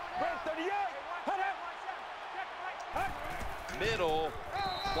reset it. Middle.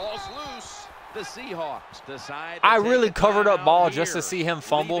 Ball's loose. The Seahawks decide. I really covered up ball just to see him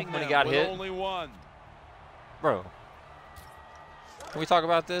fumble when he got hit. Only 1. Bro, can we talk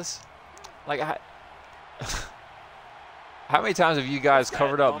about this? Like, how many times have you guys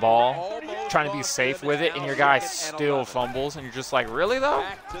covered up ball, trying to be safe with it, and your guy still fumbles, and you're just like, really though?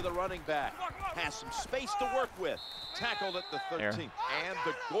 Back to the running back. Has some space to work with. Tackled at the 13th. And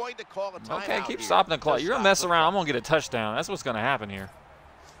they're going to call a timeout. Okay, keep stopping the clock. You're gonna mess around. I'm gonna get a touchdown. That's what's gonna happen here.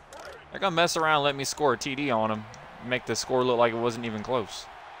 They're going to mess around and let me score a TD on him, make the score look like it wasn't even close.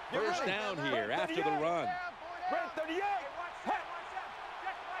 1st down here after the run.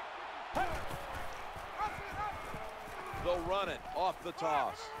 They'll run it off the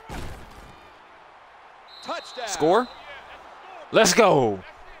toss. Touchdown. Score? Let's go.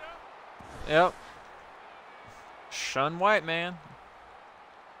 Yep. Shun White, man.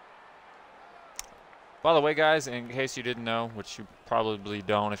 By the way, guys, in case you didn't know, which you probably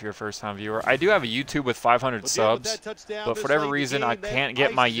don't if you're a first-time viewer, I do have a YouTube with 500 subs, but for whatever reason, I can't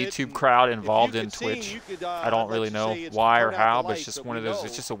get my YouTube crowd involved in Twitch. I don't really know why or how, but it's just one of those,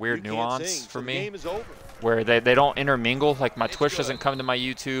 it's just a weird nuance for me, where they don't intermingle. Like, my Twitch doesn't come to my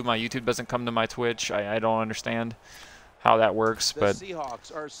YouTube doesn't come to my Twitch. I don't understand how that works, but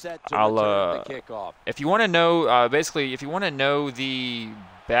I'll, if you want to know, basically, if you want to know the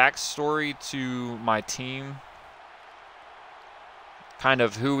backstory to my team, kind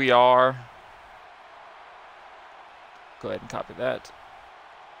of who we are, go ahead and copy that.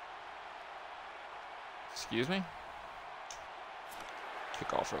 Excuse me?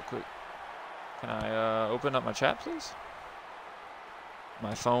 kick off real quick. Can I open up my chat, please?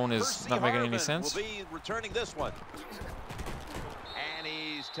 My phone is not making any sense. Will be returning this one. And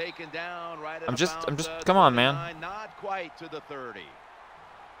he's taken down right at I'm just come on, man. Not quite to the 30.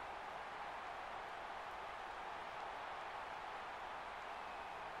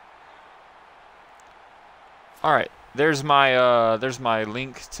 All right, there's my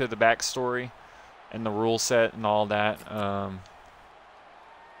link to the backstory and the rule set and all that,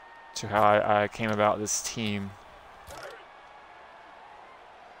 to how I came about this team.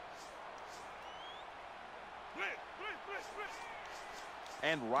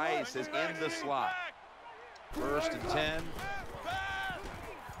 And Rice is in the slot. 1st and 10.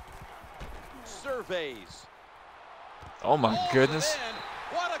 Surveys. Oh my goodness.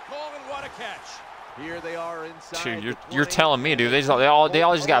 What a call and what a catch. Here they are inside. Dude, you're telling me, dude. They all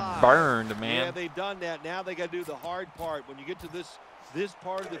just got burned, man. Yeah, they've done that. Now they got to do the hard part. When you get to this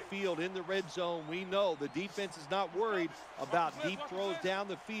part of the field in the red zone, we know the defense is not worried about deep throws down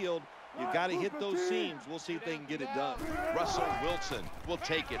the field. You've got to hit those seams. We'll see if they can get it done. Russell Wilson will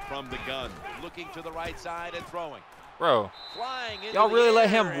take it from the gun. Looking to the right side and throwing. Bro, y'all really let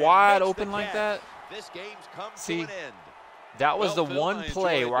him wide open like that? This game's come to an end. That was the one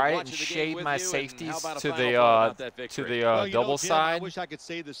play where I didn't shade my safeties to the double side. I wish I could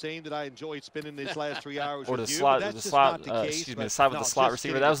say the same, that I enjoyed spending these last 3 hours or with the you, slot, but the slot, excuse me, the side with the slot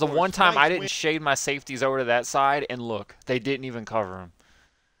receiver. That was the one time I didn't shade my safeties over to that side, and look, they didn't even cover him.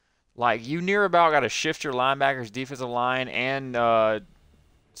 Like, you near about got to shift your linebackers, defensive line, and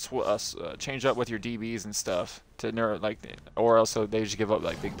change up with your DBs and stuff to or else they just give up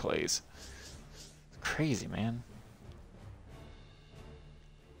like big plays. It's crazy, man.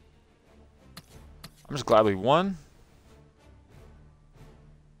 I'm just glad we won.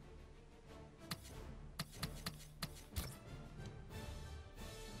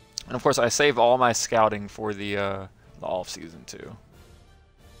 And of course, I save all my scouting for the off season too.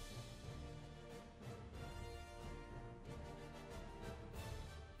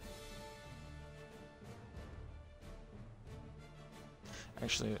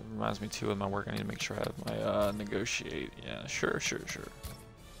 Actually, it reminds me too of my work. I need to make sure I have my negotiate. Yeah, sure.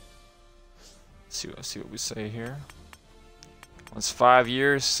 Let's see what we say here. Once 5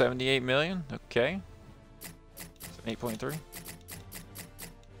 years, 78 million. Okay. 8.3.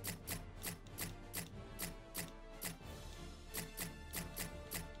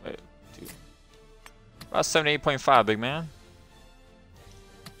 Wait, dude. About 78.5, big man.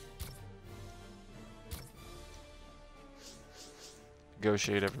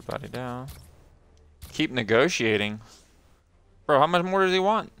 Negotiate everybody down. Keep negotiating. Bro, how much more does he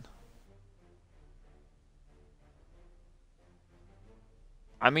want?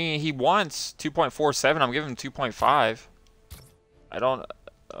 I mean, he wants 2.47. I'm giving him 2.5. I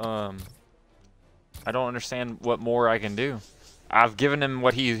don't understand what more I can do. I've given him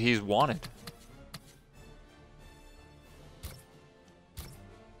what he's wanted.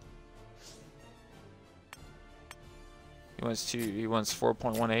 He wants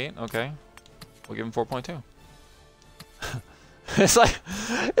 4.18. Okay, we'll give him 4.2. It's like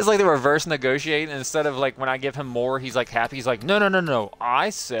the reverse negotiating. Instead of like when I give him more, he's like happy. He's like, no. I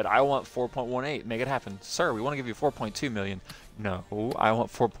said I want 4.18. Make it happen, sir. We want to give you 4.2 million. No, I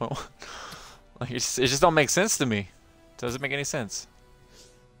want 4.1. Like it just don't make sense to me. Doesn't make any sense.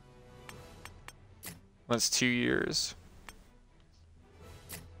 Wants 2 years.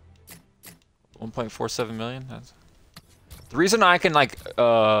 1.47 million. That's the reason I can like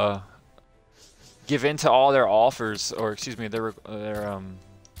give in to all their offers, or excuse me, their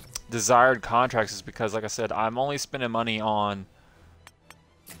desired contracts, is because, like I said, I'm only spending money on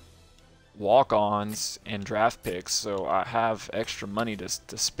walk-ons and draft picks, so I have extra money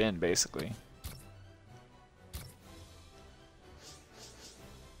to spend, basically.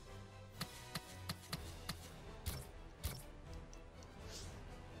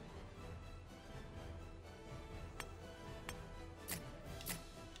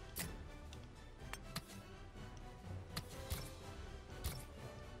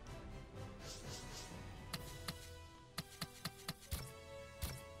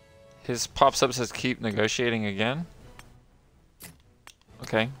 His pops up says keep negotiating again.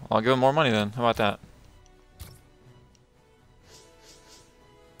 Okay, well, I'll give him more money then. How about that?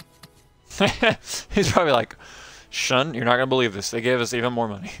 He's probably like, Shun, you're not going to believe this. They gave us even more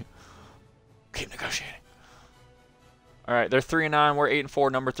money. Keep negotiating. Alright, they're 3-9. We're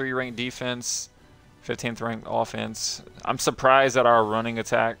 8-4. Number 3 ranked defense. 15th ranked offense. I'm surprised that our rushing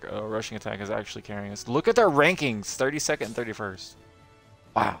attack is actually carrying us. Look at their rankings. 32nd and 31st.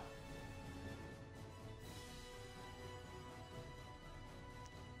 Wow.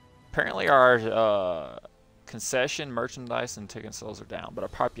 Apparently our concession, merchandise, and ticket sales are down, but our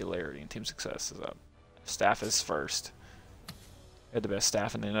popularity and team success is up. Staff is first. We had the best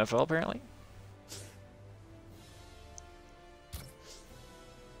staff in the NFL, apparently.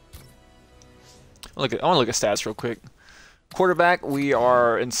 I want to look at stats real quick. Quarterback, we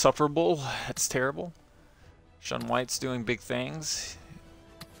are insufferable. That's terrible. Sean White's doing big things.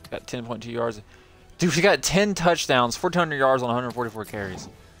 Got 10.2 yards. Dude, we got 10 touchdowns, 1,400 yards on 144 carries.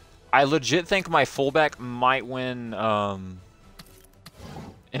 I legit think my fullback might win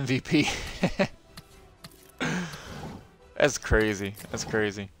MVP. That's crazy. That's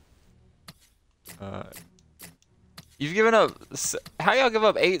crazy. You've given up... How y'all give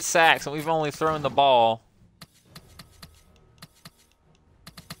up 8 sacks and we've only thrown the ball...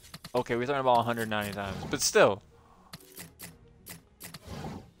 Okay, we thrown the ball 190 times, but still.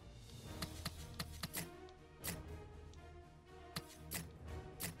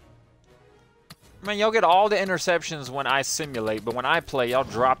 Man, y'all get all the interceptions when I simulate, but when I play, y'all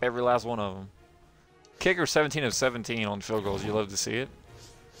drop every last one of them. Kicker 17 of 17 on field goals. You love to see it.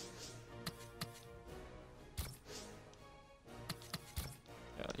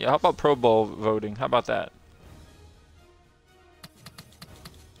 Yeah, how about Pro Bowl voting? How about that?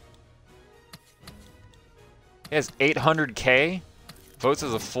 He has 800K votes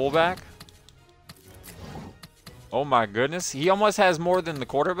as a fullback. Oh my goodness. He almost has more than the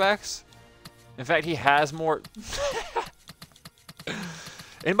quarterbacks. In fact, he has more.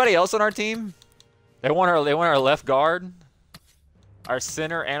 Anybody else on our team? They want our left guard, our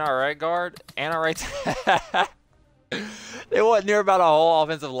center, and our right guard, and our right. They want near about a whole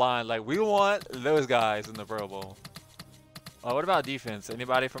offensive line. Like, we want those guys in the Pro Bowl. What about defense?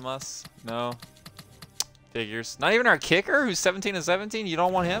 Anybody from us? No. Figures. Not even our kicker, who's 17 of 17. You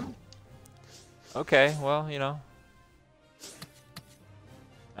don't want him? Okay, well, you know.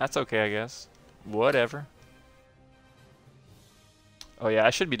 That's okay, I guess. Whatever. Oh yeah,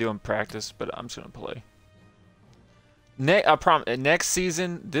 I should be doing practice, but I'm just gonna play. Next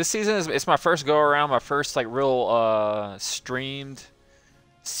season, this season it's my first go around, my first like real streamed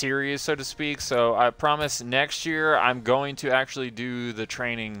series, so to speak. So I promise next year I'm going to actually do the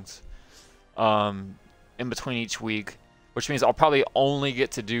trainings in between each week, which means I'll probably only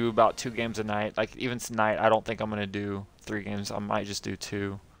get to do about 2 games a night. Like even tonight, I don't think I'm gonna do 3 games. I might just do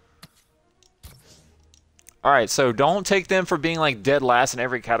 2. Alright, so don't take them for being like dead last in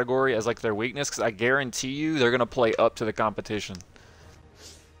every category as like their weakness, because I guarantee you they're going to play up to the competition.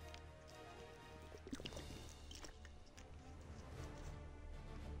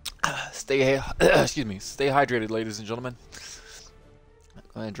 Excuse me, stay hydrated, ladies and gentlemen.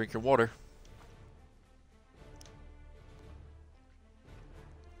 Go ahead and drink your water.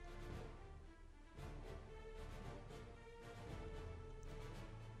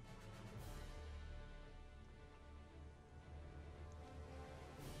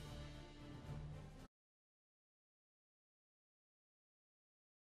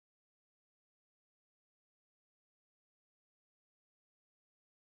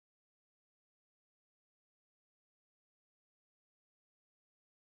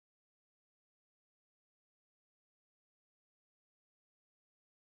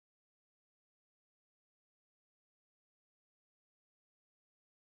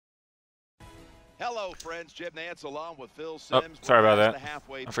 Hello, friends. Jim Nance along with Phil Sims. Oh, sorry about that.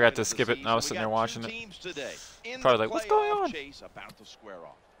 I forgot to skip it. I was sitting there watching it. Probably like, what's going on? About to square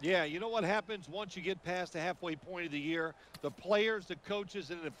off. Yeah, you know what happens once you get past the halfway point of the year? The players, the coaches,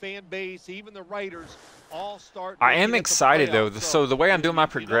 and the fan base, even the writers, all start. I am excited though. So the way I'm doing my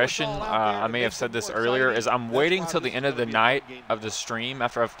progression, I may have said this earlier, is I'm waiting till the end of the night of the stream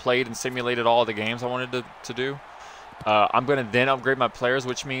after I've played and simulated all the games I wanted to do. I'm going to then upgrade my players,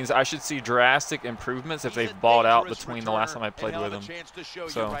 which means I should see drastic improvements if they've balled out between the last time I played with them.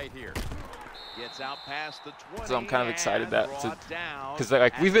 So I'm kind of excited because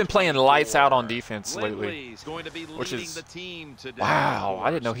like we've been playing lights out on defense lately, which is wow.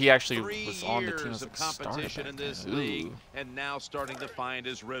 I didn't know he actually was on the team as a starter in this league, and now starting to find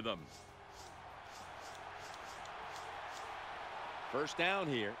his rhythm. First down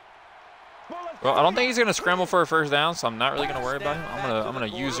here. Well, I don't think he's going to scramble for a first down, so I'm not really going to worry about him. I'm going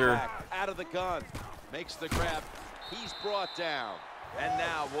to use her. Out of the gun, makes the grab. He's brought down. And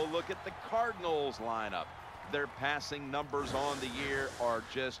now we'll look at the Cardinals lineup. Their passing numbers on the year are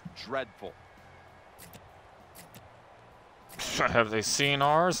just dreadful. Have they seen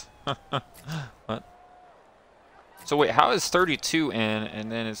ours? What? So wait, how is 32 in and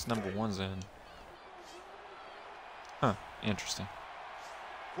then it's number 1's in? Huh, interesting.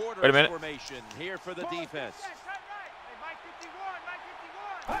 Wait a minute. Formation here for the defense.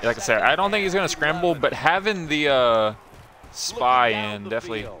 Like I said, I don't think he's going to scramble, but having the spy in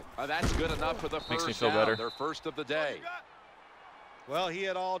definitely that's good enough for the makes me feel better. Their first of the day. Well, he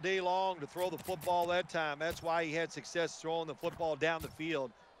had all day long to throw the football that time. That's why he had success throwing the football down the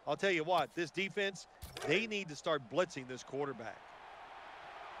field. I'll tell you what, this defense, they need to start blitzing this quarterback.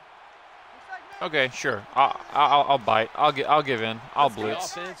 Okay, sure. I'll bite. I'll give in. I'll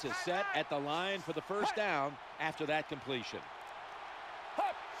blitz. The offense is set at the line for the first down after that completion.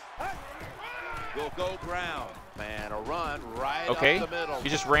 Will go ground. Man, a run right okay. up the middle. He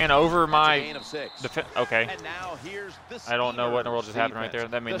just ran over my defense. Okay. And now here's the I don't know what in the world just happened right there.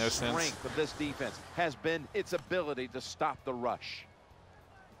 That made no sense. The strength of this defense has been its ability to stop the rush.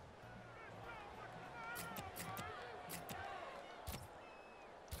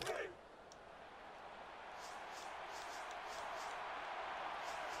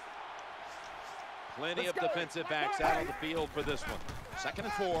 Plenty of defensive backs out on the field for this one. 2nd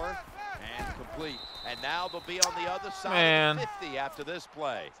and 4. And complete. And now they'll be on the other side of the 50 after this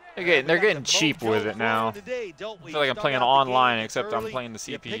play. They're getting cheap with it now. I feel like I'm playing online, except I'm playing the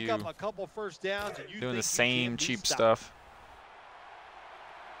CPU. Doing the same cheap stuff.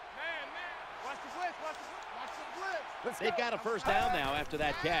 They've got a first down now after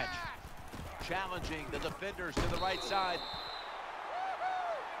that catch. Challenging the defenders to the right side.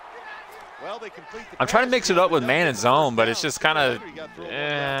 Well, they complete the I'm trying to mix it up with man and zone, but it's just kind of,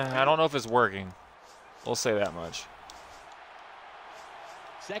 I don't know if it's working. We'll say that much.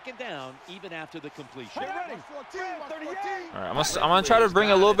 2nd down, even after the completion. All right, I'm gonna try to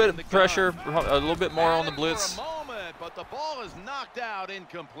bring a little bit of pressure, a little bit more on the blitz. But the ball is knocked out,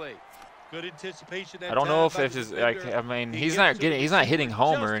 incomplete. Good anticipation. I don't know if it's like, I mean, he's not hitting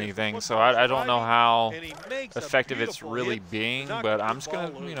home or anything, so I don't know how effective it's really being, but I'm just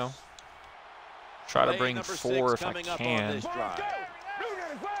gonna, you know, try to bring 4 if I can. 3rd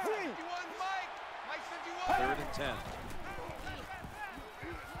and 10.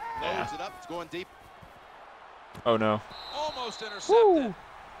 Loads it up. It's going deep. Oh no. Almost intercepted. Woo.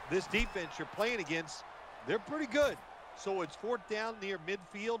 This defense you're playing against, they're pretty good. So it's 4th down near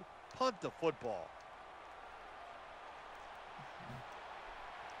midfield. Punt the football.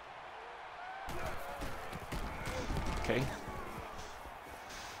 Okay.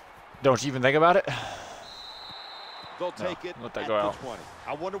 Don't you even think about it. They'll take it. Let that go out. 20.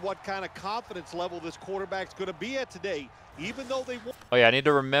 I wonder what kind of confidence level this quarterback's going to be at today, even though they won. Oh yeah, I need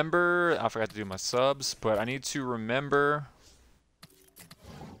to remember. I forgot to do my subs, but I need to remember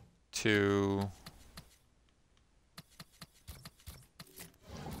to.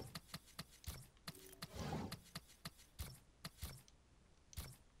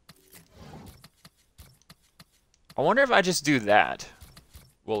 I wonder if I just do that.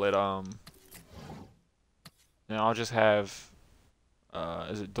 Will it and I'll just have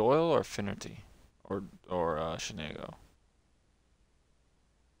is it Doyle or Finnerty or Shinego?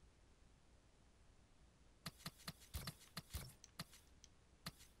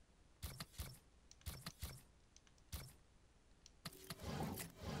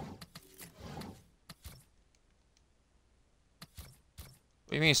 What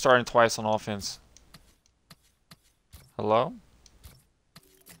do you mean starting twice on offense? Hello?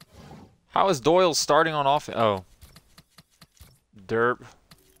 How is Doyle starting on offense? Oh. Derp.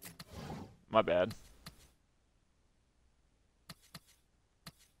 My bad.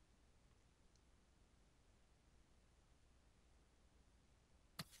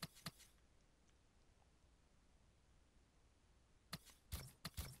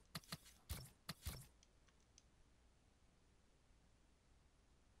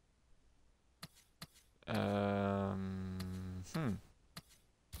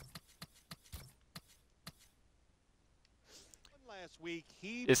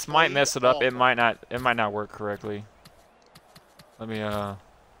 This might mess it up. It might not work correctly. Let me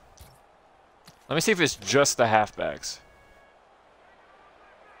see if it's just the halfbacks.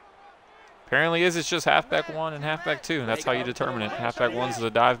 Apparently it's just halfback 1 and halfback 2, and that's how you determine it. Halfback 1's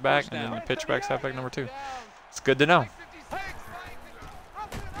the dive back, and then the pitch back's halfback number 2. It's good to know.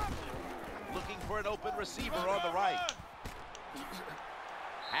 Looking for an open receiver on the right.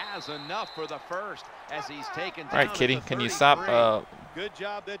 Has enough for the first as he's taken down. All right, Kitty, can you stop good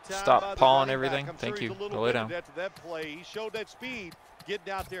job that time stop pawing everything? Thank you. Go lay down. After that play, he showed that speed,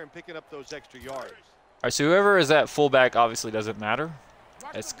 getting out there and picking up those extra yards. All right, so whoever is at fullback obviously doesn't matter.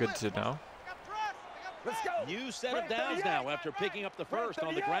 It's good to know. New set of downs now after picking up the first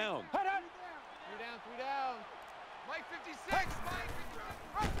on the ground. 3 down. Mike 56.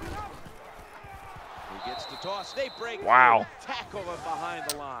 He gets to toss. They break. Wow. Tackle him behind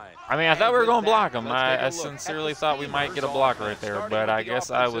the line. I mean, I thought we were going to block him. I sincerely thought we might get a block right there, but I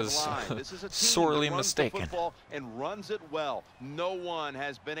guess I was sorely mistaken. And runs it well. No one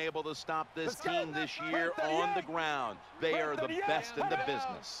has been able to stop this team this year on the ground. They are the best in the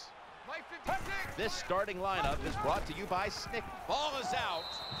business. This starting lineup is brought to you by Snick. Ball is out.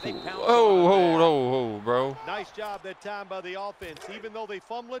 They pounce Oh, bro. Nice job that time by the offense. Even though they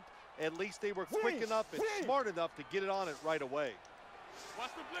fumbled it, at least they were quick enough and smart enough to get it on it right away.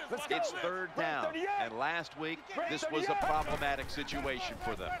 It's third down, and last week this was a problematic situation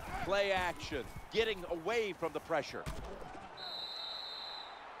for them. Play action, getting away from the pressure.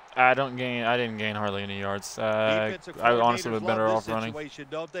 I didn't gain hardly any yards. I honestly was better off running.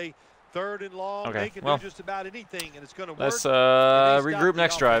 Don't they? Third and long. Okay, They can well, do just about anything, and it's going to work. Let's regroup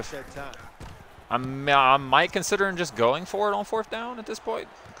next drive. I might considering just going for it on 4th down at this point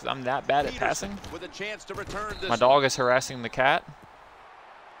because I'm that bad at passing. With a chance to return this. My dog is harassing the cat.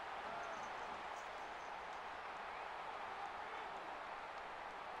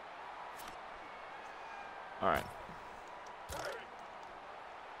 All right.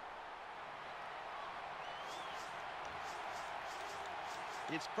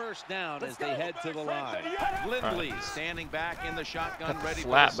 It's first down as they head to the line. Lindley standing back in the shotgun, ready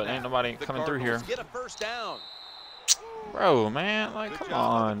flat, for but ain't nobody coming through here. Get a first down. Bro, man, like, come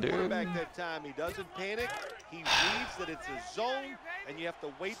on, dude. That time he doesn't panic. He reads that it's a zone, and you have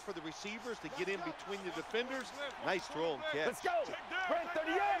to wait for the receivers to get in between the defenders. Nice throw and catch. Let's go. Red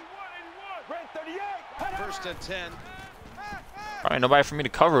 38. Red 38. First and 10. Probably nobody for me to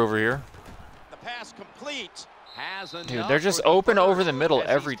cover over here. The pass complete. Dude, they're just open over the middle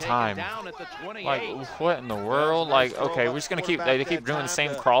every time. Like, what in the world? Like, okay, we're just gonna keep. They keep doing the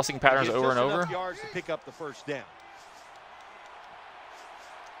same crossing patterns over and over. Yards to pick up the first down.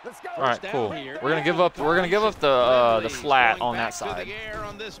 All right, cool. We're gonna give up. We're gonna give up the flat on that side.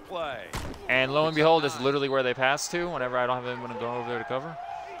 And lo and behold, it's literally where they pass to. Whenever I don't have anyone to go over there to cover.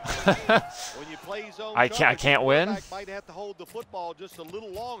 I can't win. Might have to hold the football just a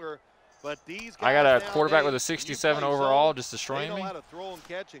little longer. But these guys I got a quarterback with a 67 overall just destroying me.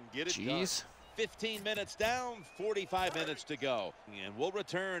 Jeez. 15 minutes down, 45 minutes to go. And we'll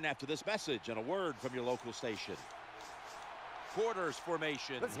return after this message and a word from your local station. Quarters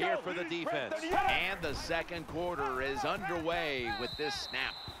formation here for the defense. And the second quarter is underway with this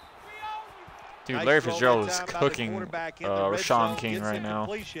snap. Dude, Larry Fitzgerald is cooking Rashawn King right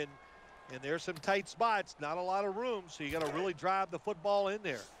now. And there's some tight spots, not a lot of room, so you got to really drive the football in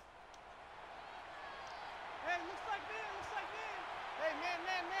there.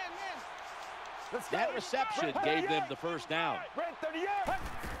 That reception gave them the first down.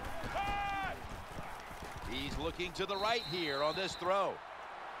 He's looking to the right here on this throw.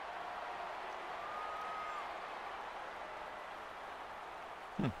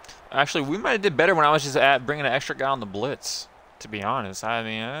 Actually, we might have did better when I was just bringing an extra guy on the blitz, to be honest. I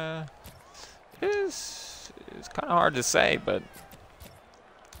mean, it's kind of hard to say, but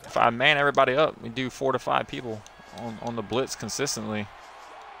if I man everybody up, we do 4 to 5 people on the blitz consistently.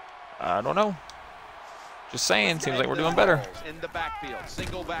 I don't know. Just saying, seems like we're doing better. In the backfield,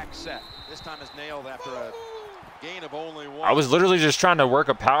 single back set. This time is nailed after a gain of only 1. I was literally just trying to work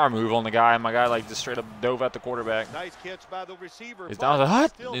a power move on the guy, and my guy like just straight up dove at the quarterback. Nice catch by the receiver. It's down the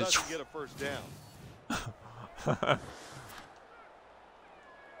hut. Still doesn't get a first down.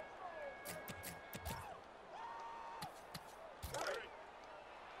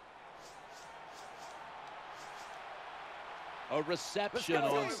 A reception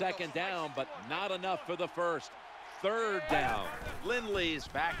on second down, but not enough for the first. Third down. Lindley's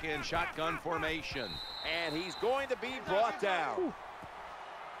back in shotgun formation. And he's going to be brought down.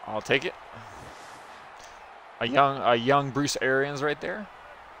 I'll take it. A young Bruce Arians right there.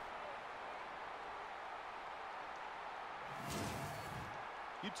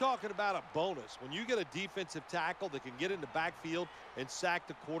 You're talking about a bonus. When you get a defensive tackle that can get in the backfield and sack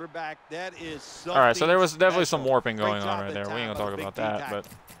the quarterback, that is something. All right, so there was definitely some warping going on right there. We ain't gonna talk about that, but.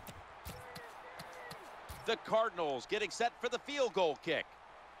 The Cardinals getting set for the field goal kick.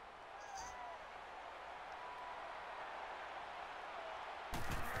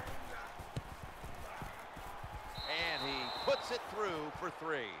 And he puts it through for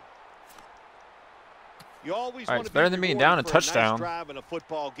 3. You always All right, want it's to better than being down a touchdown. Nice drive in a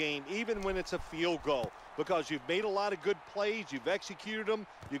football game, even when it's a field goal, because you've made a lot of good plays, you've executed them,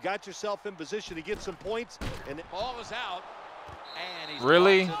 you got yourself in position to get some points, and the ball is out. And he's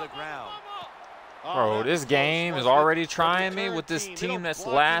really? To the ground. Bro, this game is already trying me with this team that's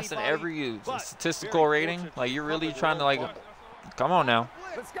last in every statistical rating. Like, you're really trying to, like, come on now.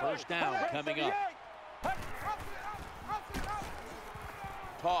 First down coming up.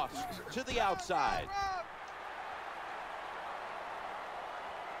 Toss to the outside.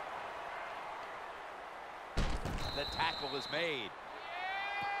 The tackle is made.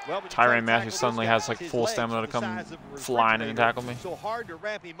 Well, Tyrann Matthew suddenly has like full stamina to come flying in and tackle me. So hard to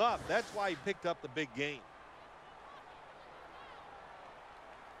wrap him up. That's why he picked up the big gain.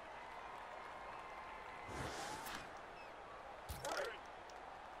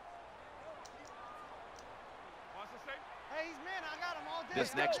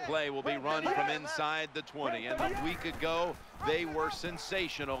 This next play will be run from inside the 20. And a week ago, they were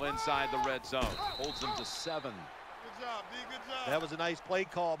sensational inside the red zone. Holds them to 7. Good job, D. Good job. That was a nice play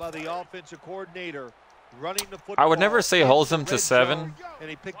call by the offensive coordinator. Running the football. I would never say holds them to 7. And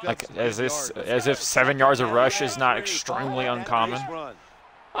he picked Like up as if 7 yards of rush is not extremely uncommon.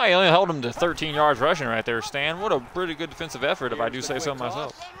 Oh, he only held him to 13 yards rushing right there, Stan. What a pretty good defensive effort, if I do say so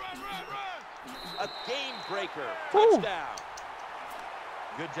myself. A game breaker. Woo. Touchdown.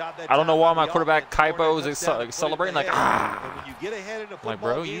 Good job that I don't know why my time. quarterback The Kaipo offense is scored a touchdown, celebrating like, put it ahead. ah. And when you get ahead in a football Like,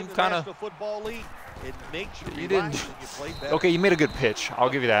 bro, game you in the kinda- National Football League, it makes you You relax didn't. and you play better. Okay, you made a good pitch. I'll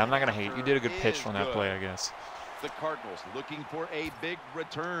give you that. I'm not gonna hate. You did a good pitch on that play, I guess. The Cardinals looking for a big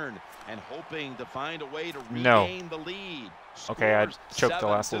return and hoping to find a way to No. regain the lead. Okay, I Scores choked the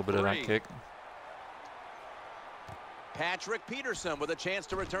last little bit of that 7-3. kick. Patrick Peterson with a chance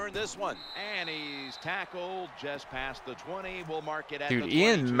to return this one. And he's tackled just past the 20. We'll mark it at Dude, the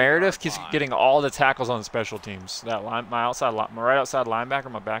Ian Meredith 22-yard keeps line. getting all the tackles on special teams. That line, my right outside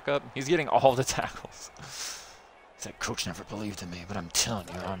linebacker, my backup, he's getting all the tackles. He's like, coach never believed in me, but I'm telling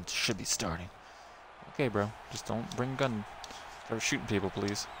you, I should be starting. Okay, bro, just don't bring a gun. Start shooting people,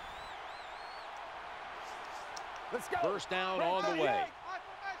 please. Let's go. First down on the way.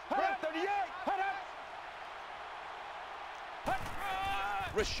 Red 38.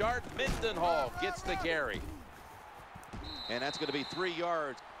 Rashard Mendenhall gets the carry. And that's going to be 3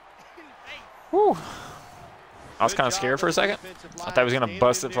 yards. Whew. I was kind of scared for a second. I thought he was going to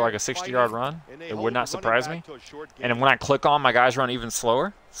bust it for like a 60-yard run. It would not surprise me. And when I click on, my guys run even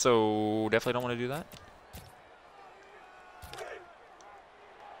slower. So definitely don't want to do that.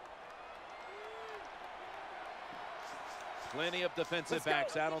 Plenty of defensive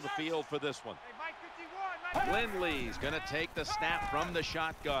backs out on the field for this one. Lindley's going to take the snap from the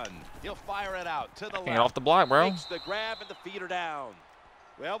shotgun. He'll fire it out to the left. Can't get off the block, bro. Makes the grab and the feet are down.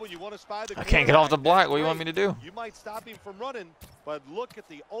 Well, when you want to spy the I can't get off the quarterback, block. that's What do you want me great. to do? You might stop him from running, but look at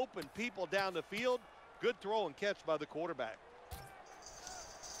the open people down the field. Good throw and catch by the quarterback.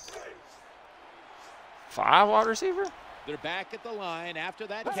 5 wide receiver? They're back at the line after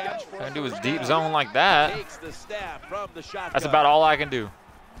that catch. All I can do is deep zone like that. Takes the snap from the shotgun. That's about all I can do.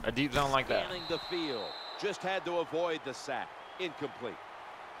 A deep zone like that. Scanning the field. Just had to avoid the sack. Incomplete.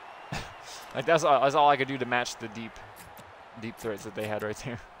 Like that's all I could do to match the deep threats that they had right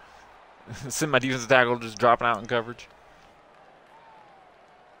there. Send my defensive tackle just dropping out in coverage.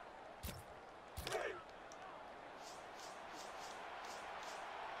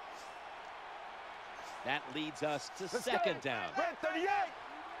 That leads us to second down. Red 38.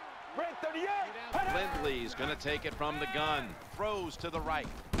 Red 38. Lindley's going to take it from the gun. Throws to the right.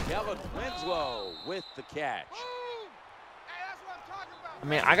 Kellen Winslow with the catch. I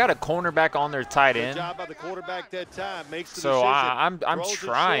mean, I got a cornerback on their tight Good end. job by the quarterback that time. Makes the So decision. I'm Throws it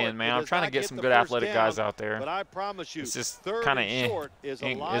trying, short. man. It I'm does trying to not get get some the good first athletic down, guys out there. But I promise you, It's just third kind of and short is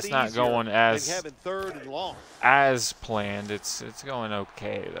a lot It's not easier going than as having third and long. planned. It's going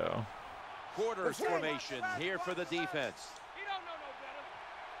okay though. Quarters formation here for the defense.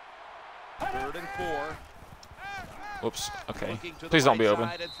 3rd and 4. Whoops. Okay. Looking to the Please don't be right open.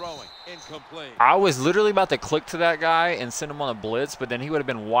 side and throwing. Incomplete. I was literally about to click to that guy and send him on a blitz, but then he would have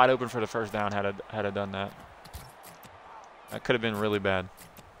been wide open for the first down had I done that. That could have been really bad.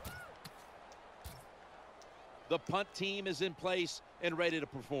 The punt team is in place and ready to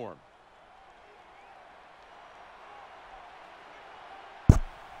perform.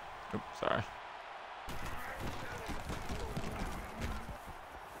 Oops, sorry.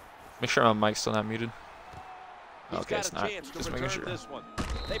 Make sure my mic's still not muted. He's Okay, got it's a not. chance to Just making return sure. this one.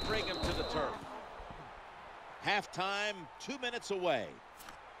 They bring him to the turf. Halftime, 2 minutes away.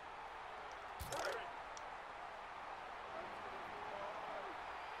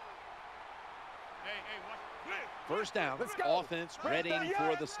 First down, Let's go. offense Red ready 38.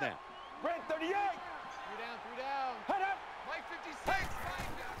 for the snap. Red 38. 3 down. Head up. Mike 56.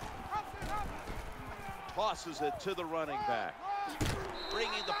 Tosses it to the running back.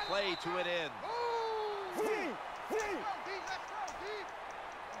 Bringing the play to an end. Free. Let's go, D. Let's go, D.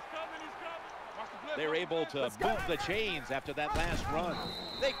 He's coming. Watch the They're able to move the chains after that last run.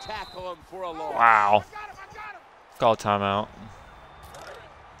 They tackle him for a loss. Wow. Call timeout.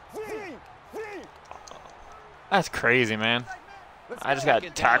 That's crazy, man. I just got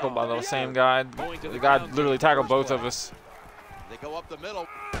tackled by the same guy. The guy literally tackled both of us. They go up the middle.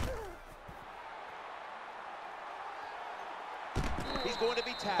 He's going to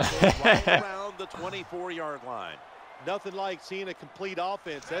be tackled right around the 24-yard line. Nothing like seeing a complete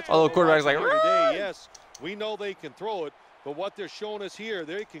offense. That's although the quarterback's like, today. Yes, we know they can throw it, but what they're showing us here,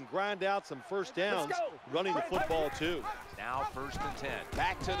 they can grind out some first downs running the football too. Now 1st and 10.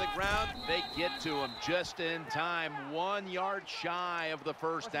 Back to the ground. They get to him just in time. 1 yard shy of the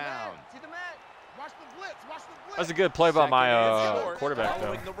first down. See the man. Watch the blitz. Watch the blitz. That's a good play by my quarterback, though.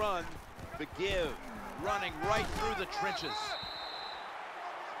 Following the run, McGill running right through the trenches.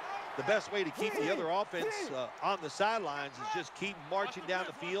 The best way to keep the other offense on the sidelines is just keep marching down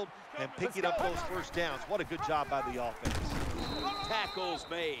the field and picking up those first downs. What a good job by the offense. Tackles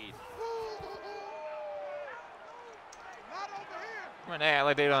made. Man, they act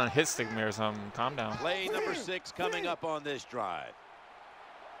like they don't hit stick me or something. Calm down. Play number 6 coming up on this drive.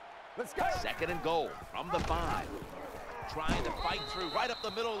 2nd and goal from the 5. Trying to fight through right up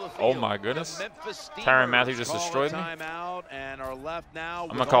the middle of the field. Oh my goodness. Tyrann Mathieu just destroyed me. Timeout and are left now.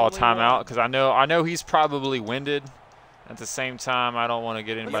 I'm gonna call a timeout because I know he's probably winded. At the same time, I don't want to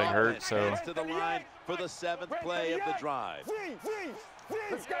get anybody hurt. So to the line for the 7th play of the drive.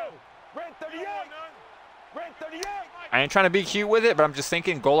 Let's go. Red 38. Red 38. I ain't trying to be cute with it, but I'm just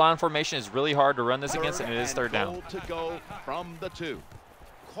thinking goal line formation is really hard to run this against, and it is 3rd down. To go from the 2.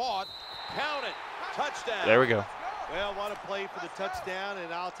 Caught. Count it. Touchdown. There we go. Well, want to play for the touchdown,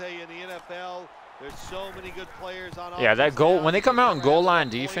 and I'll tell you, in the NFL, there's so many good players on offense. Yeah, that goal, when they come out in goal line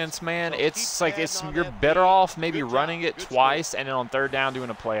defense, man, it's like you're better off maybe running it twice and then on 3rd down doing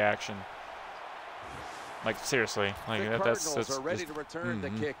a play action. Like seriously, like the that's Cardinals are ready to return the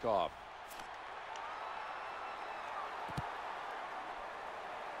kickoff.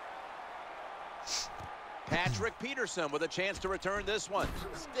 Patrick Peterson with a chance to return this one.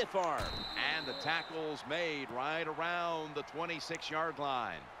 Stiff arm. And the tackle's made right around the 26-yard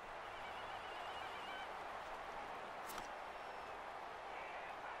line.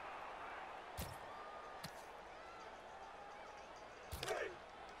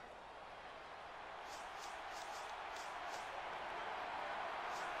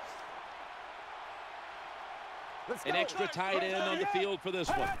 An extra tight end on the field for this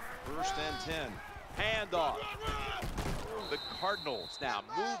one. 1st and 10. Handoff. The Cardinals now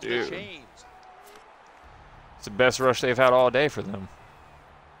move the chains. It's the best rush they've had all day for them.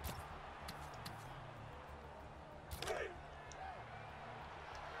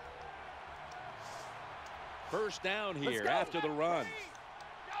 First down here after the run.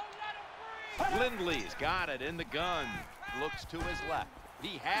 Lindley's got it in the gun. Looks to his left.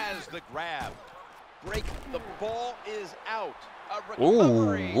 He has the grab. Break. The ball is out. A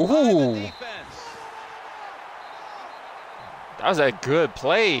recovery by the defense. That was a good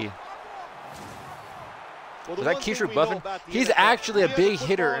play. Well, was that Keisha Buffin? He's actually a big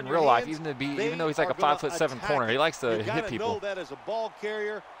hitter in real life, even though he's like a 5'7" corner. He likes to hit people. Know that as a ball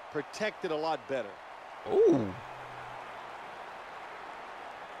carrier, protected a lot better. Ooh.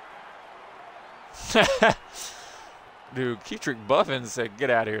 Dude, Keisha Buffin said, "Get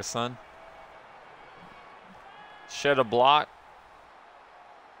out of here, son." Shed a block.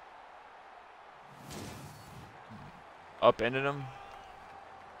 Upended him.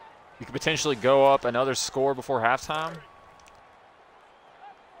 You could potentially go up another score before halftime.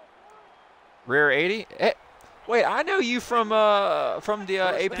 Rare 80. Hey, wait, I know you from the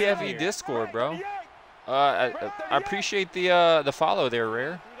APFE Discord, bro. I appreciate the follow there,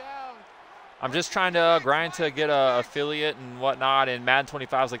 Rare. I'm just trying to grind to get a affiliate and whatnot, and Madden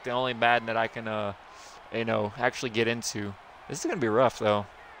 25 is like the only Madden that I can actually get into. This is gonna be rough though.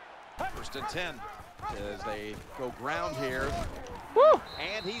 1st and 10 as they go ground here. Woo!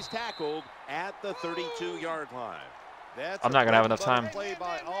 And he's tackled at the 32-yard line. I'm not gonna have enough time. I'm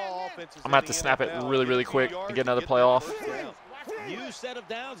gonna have to snap it really, really quick and get another play off. New set of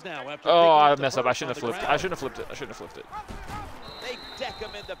downs now after oh, I messed up. I shouldn't have flipped. I shouldn't have flipped it. I shouldn't have flipped it. They deck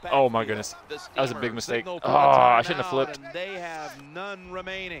him in the back. Oh my goodness, that was a big mistake. Oh, I shouldn't have flipped. And they have none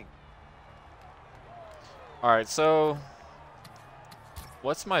remaining. All right, so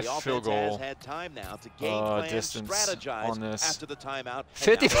what's my field goal had time now to game plan, distance on this? After the timeout.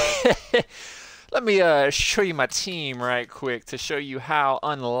 50. Let me show you my team right quick to show you how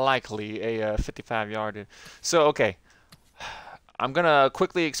unlikely a 55-yard is. So, okay, I'm going to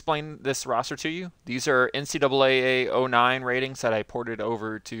quickly explain this roster to you. These are NCAA 09 ratings that I ported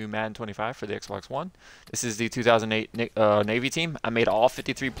over to Madden 25 for the Xbox One. This is the 2008 Navy team. I made all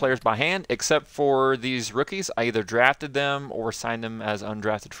 53 players by hand, except for these rookies. I either drafted them or signed them as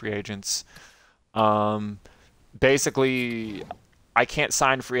undrafted free agents. Basically, I can't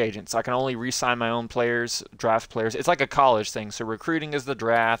sign free agents. I can only re-sign my own players, draft players. It's like a college thing. So recruiting is the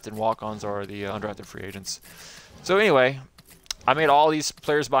draft, and walk-ons are the undrafted free agents. So anyway, I made all these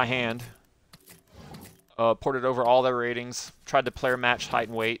players by hand, ported over all their ratings, tried to player match height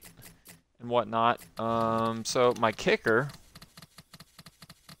and weight and whatnot. So my kicker,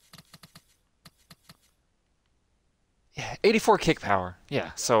 yeah, 84 kick power.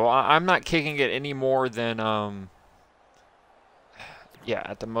 Yeah, so I'm not kicking it any more than, yeah,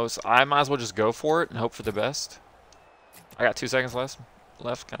 at the most. I might as well just go for it and hope for the best. I got 2 seconds left.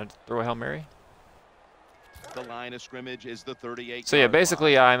 Kind of throw a Hail Mary. The line of scrimmage is the 38. So yeah,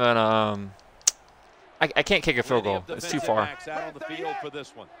 basically I'm an I can't kick a field goal. It's too far. Out on the field for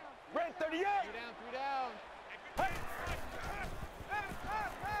this one. Red 38. 3 down.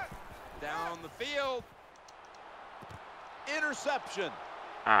 Down the field. Interception.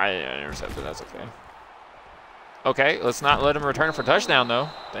 I intercepted. That's okay. Okay, let's not let him return for touchdown though.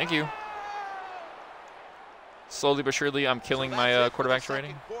 Thank you. Slowly but surely, I'm killing my quarterback's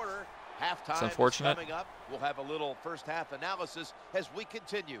rating. It's unfortunate. Coming up. We'll have a little first half analysis as we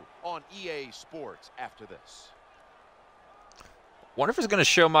continue on EA Sports after this. Wonder if it's going to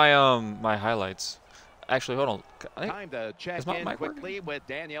show my my highlights. Actually, hold on. Time to check in quickly with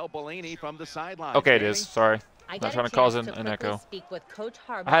Danielle Bellini from the sideline. Okay, it is. Sorry. I'm not trying to cause an echo.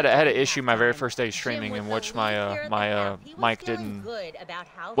 I had to issue my very first day streaming in which my my mic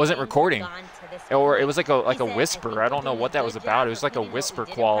wasn't recording, or it was like a whisper. I don't know what that was about. It was like a whisper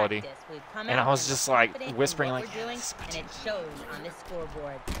quality, and I was just like whispering like. And it shows on this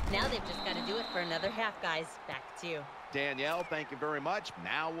scoreboard. Now they've just got to do it for another half, guys. Back to you. Danielle, thank you very much.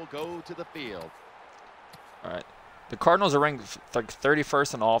 Now we'll go to the field. All right. The Cardinals are ranked like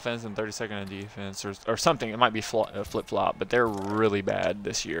 31st in offense and 32nd in defense, or something. It might be flip-flop, but they're really bad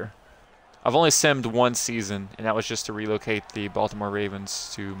this year. I've only simmed one season, and that was just to relocate the Baltimore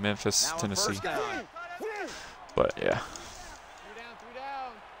Ravens to Memphis, Tennessee. But yeah. 3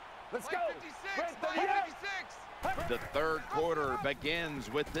 down. Let's go. 56. The third quarter begins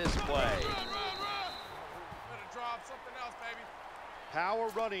with this play. Power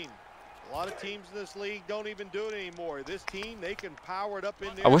running. A lot of teams in this league don't even do it anymore. This team, they can power it up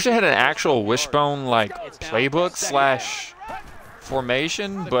in there. I wish I had an actual wishbone like playbook slash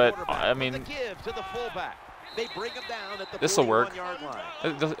formation, but I mean, this will work.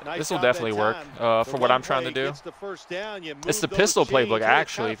 This will definitely work for what I'm trying to do. It's the pistol playbook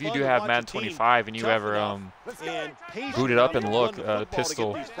actually. If you do have Madden 25 and you ever boot it up and look,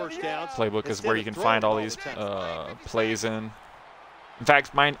 pistol playbook is where you can find all these plays in. In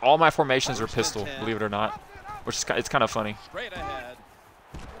fact, all my formations are pistol, believe it or not, which is it's kind of funny.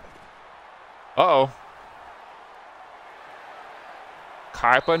 Uh-oh.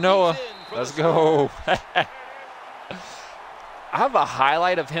 Kaipa Noah. Let's go. I have a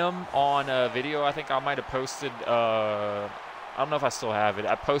highlight of him on a video I think I might have posted. I don't know if I still have it.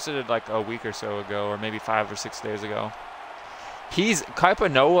 I posted it like a week or so ago, or maybe 5 or 6 days ago. Kaipa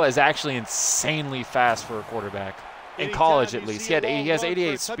Noah is actually insanely fast for a quarterback. In college, at least, he has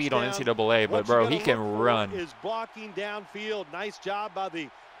 88 speed on NCAA, but bro, he can run. He's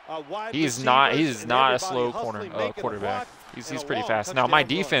not a slow quarterback. He's pretty fast. Now my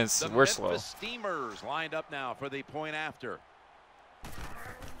defense, we're slow. Steamers lined up now for the point after,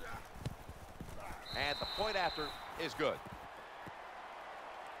 and the point after is good.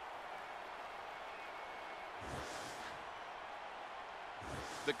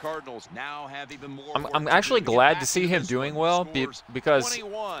 The Cardinals now have even more. I'm actually glad to see him doing well because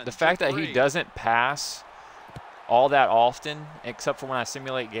the fact that he doesn't pass all that often, except for when I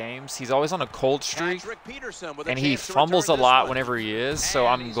simulate games, he's always on a cold streak, and he fumbles a lot whenever he is. So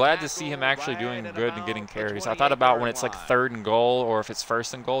I'm glad to see him actually doing good and getting carries. I thought about when it's like 3rd and goal, or if it's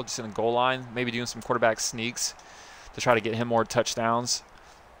 1st and goal, just in the goal line, maybe doing some quarterback sneaks to try to get him more touchdowns.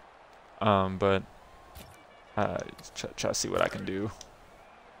 But try to see what I can do.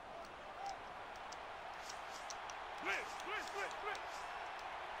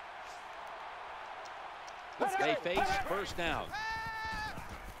 They face first down.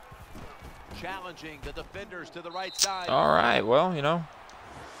 Challenging the defenders to the right side. All right, well, you know,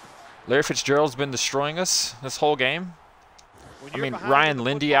 Larry Fitzgerald's been destroying us this whole game. I mean, Ryan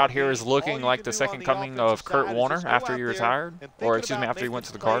Lindy out here is looking like the second coming of Kurt Warner after he retired, or excuse me, after he went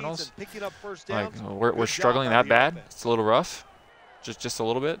to the Cardinals. Like, we're struggling that bad. It's a little rough. Just a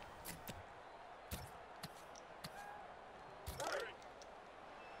little bit.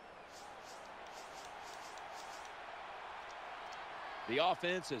 The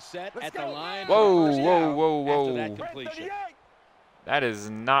offense is set at the line. Whoa. That is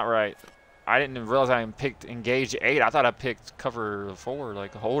not right. I didn't realize I picked engage 8. I thought I picked cover 4,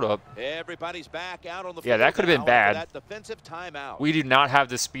 like hold up. Everybody's back out on the yeah, that could have been bad. That defensive timeout. We do not have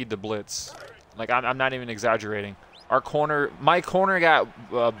the speed to blitz. Like, I'm not even exaggerating. My corner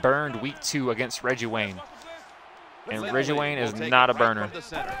got burned week 2 against Reggie Wayne. And Reggie Wayne is not a burner.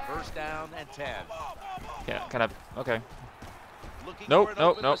 First down and 10. Yeah, kind of, okay. Nope. I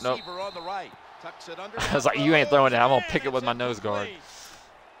was like, you ain't throwing it. I'm going to pick it with my nose guard.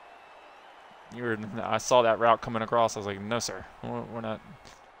 I saw that route coming across. I was like, no, sir. We're not.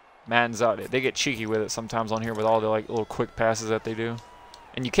 Madden's out. They get cheeky with it sometimes on here with all the like little quick passes that they do.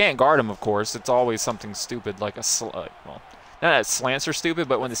 And you can't guard them, of course. It's always something stupid like well, not that slants are stupid,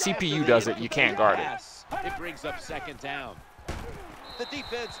 but when the CPU does it, you can't guard it. It brings up second down. The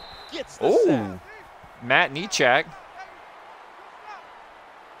defense gets the sack. Matt Nechak.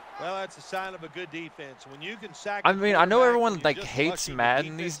 Well, that's a sign of a good defense. When you can sack. I mean, I know everyone like hates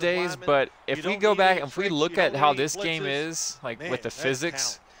Madden these days, but if we go back, if we look at how this game is, like with the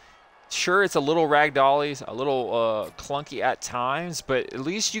physics, sure, it's a little ragdolly, a little clunky at times, but at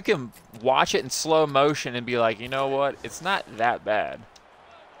least you can watch it in slow motion and be like, you know what, it's not that bad.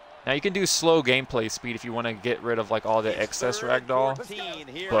 Now you can do slow gameplay speed if you want to get rid of like all the excess ragdoll,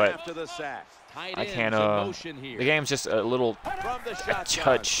 but I can't. The game's just a little a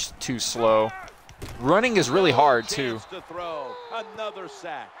touch too slow. Running is really hard too.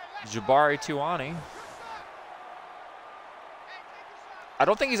 Jabari Tuani. I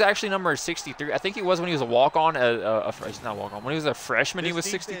don't think he's actually number 63. I think he was when he was a walk-on. Not walk-on. When he was a freshman, he was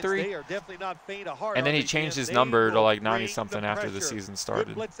 63. And then he changed his number to like 90-something after the season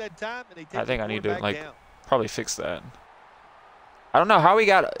started. I think I need to like probably fix that. I don't know how he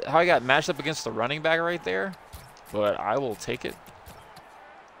got matched up against the running back right there, but I will take it.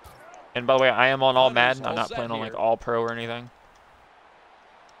 And by the way, I am on all Madden. I'm not playing on like all pro or anything.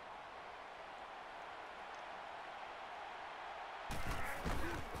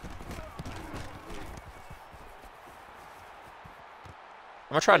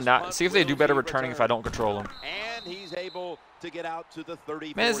 I'm gonna try not see if they do better returning if I don't control them. And he's able to get out to the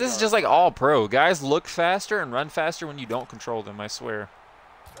 30. Man, this is just like all pro. Guys look faster and run faster when you don't control them, I swear.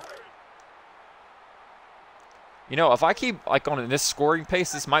 You know, if I keep like on this scoring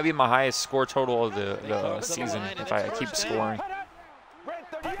pace, this might be my highest score total of the season if I keep scoring.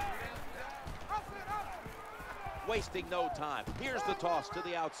 Wasting no time. Here's the toss to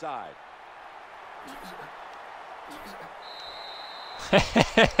the outside.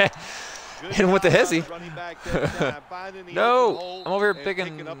 And with the hezzy. No, I'm over here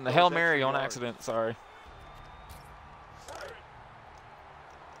picking the Hail Mary on accident. Sorry.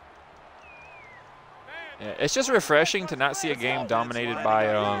 Yeah, it's just refreshing to not see a game dominated by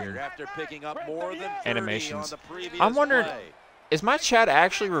animations. I'm wondering, is my chat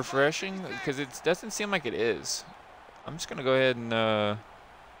actually refreshing? Because it doesn't seem like it is. I'm just gonna go ahead and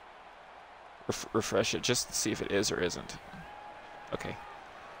refresh it just to see if it is or isn't. Okay.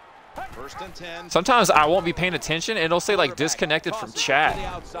 First and 10. Sometimes I won't be paying attention and it'll say like disconnected from chat.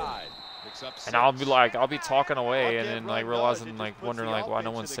 And I'll be talking away and then like realizing like wondering like why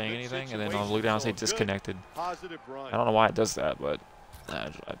no one's saying anything, and then I'll look down and say disconnected. I don't know why it does that, but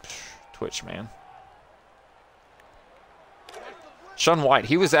Twitch, man. Shun White,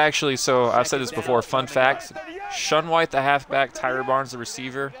 he was actually, so I've said this before, fun fact, Shun White the halfback, Tyler Barnes the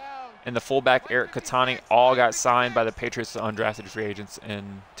receiver, and the fullback Eric Katani all got signed by the Patriots as undrafted free agents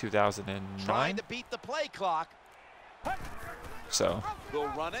in 2009. Trying to beat the play clock. So We'll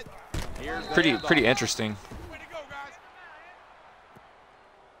run it. pretty interesting.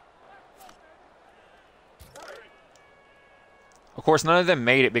 Of course, none of them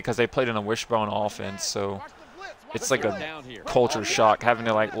made it because they played in a wishbone offense, so it's like a culture shock having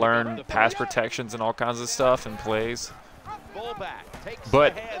to like learn pass protections and all kinds of stuff and plays.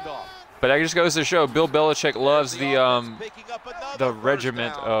 But that just goes to show Bill Belichick loves the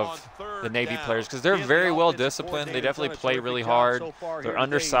regiment of the Navy players because they're very well disciplined. They definitely play really hard. They're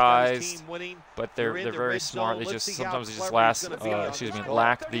undersized, but they're very smart. They just sometimes they just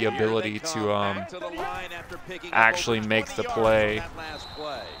lack the ability to actually make the play.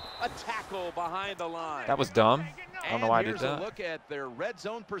 That was dumb. I don't know why I did that. Look at their red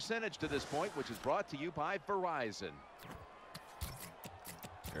zone percentage to this point, which is brought to you by Verizon.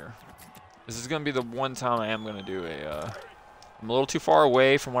 Here. This is going to be the one time I am going to do a I'm a little too far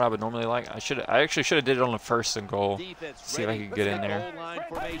away from what I would normally like. I actually should have did it on the 1st and goal. See if I could get in there.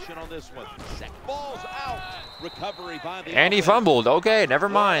 And he fumbled. Okay, never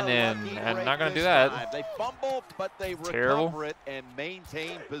mind then. I'm not gonna do that. They fumble, but they recover it and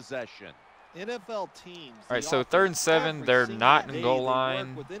maintain possession. NFL teams. All right, so 3rd and 7. They're not in goal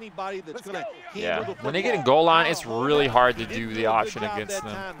line. Yeah, when they get in goal line, it's really hard to do the option against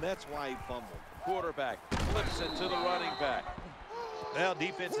them. That's why he fumbled. Quarterback flips it to the running back. Well,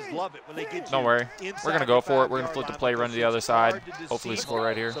 defenses love it when they get. Don't worry, we're gonna go for it. We're gonna flip the play, run to the other side. Hopefully, score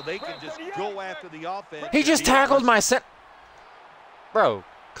right here. So they can just go after the offense. He just tackled my set. Bro,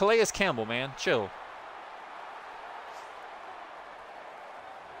 Calais Campbell, man, chill.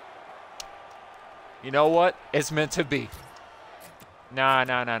 You know what? It's meant to be.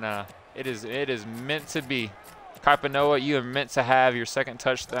 Nah. It is meant to be. Carpanoa, you are meant to have your 2nd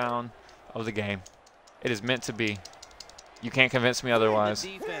touchdown of the game. It is meant to be. You can't convince me otherwise.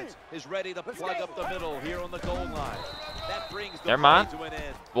 The defense is ready to plug up the middle here on the goal line. That brings the Never mind. play to an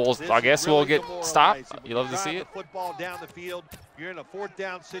end. Well, I guess we'll get stopped. You love to see it. Football down the field. You're in a 4th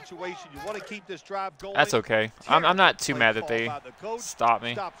down situation. You want to keep this drive going. That's okay. I'm not too mad that they stopped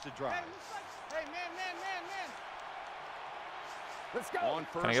me. Stops the drive. Hey, man. Let's go. On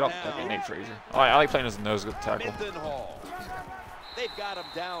first Can I get off? down. Okay, Nate Frazier. Oh, I like playing as a nose tackle. Mendenhall. They've got him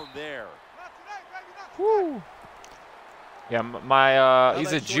down there. Woo. Yeah, my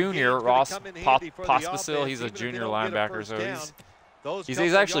he's a junior. Ross Pospisil. He's a junior linebacker, so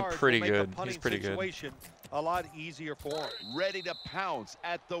he's actually pretty good. He's pretty good. A lot easier for him. Ready to pounce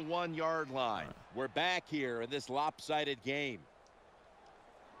at the 1-yard line. We're back here in this lopsided game.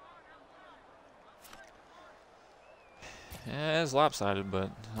 Yeah, it's lopsided, but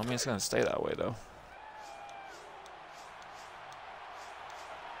I mean it's gonna stay that way though.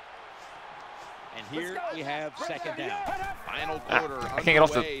 And here we have 2nd down. Final quarter I can't get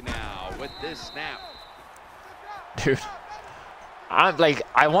off the now with this snap. Dude,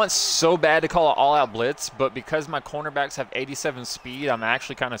 I want so bad to call an all-out blitz, but because my cornerbacks have 87 speed, I'm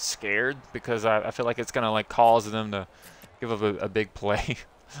actually kind of scared because I feel like it's gonna cause them to give up a big play.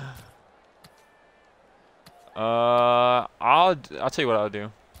 I'll tell you what I'll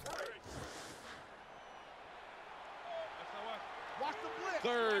do.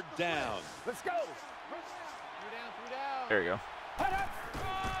 3rd down. Let's go. 3 down. There you go.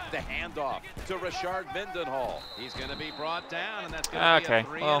 The handoff to Richard Mendenhall. He's going to be brought down, and that's going to be a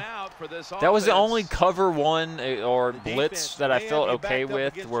 3 and out for this offense. That was the only cover 1 or blitz that I felt okay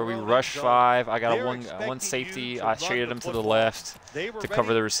with, where we rushed 5. I got one safety. I shaded him to the left to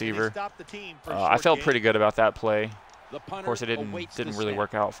cover the receiver. I felt pretty good about that play. Of course, it didn't really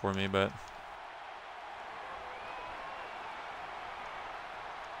work out for me, but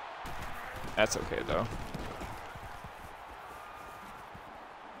that's okay though.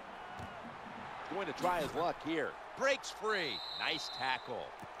 Going to try his luck here. Breaks free. Nice tackle.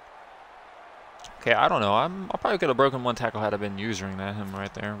 Okay, I don't know. I probably could have broken 1 tackle had I been using him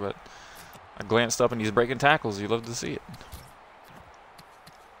right there, but I glanced up and he's breaking tackles. You love to see it.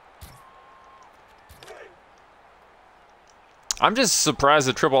 I'm just surprised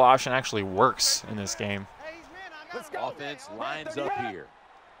the triple option actually works in this game. Offense lines up here.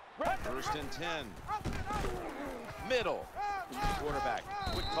 1st and 10. Middle. Quarterback.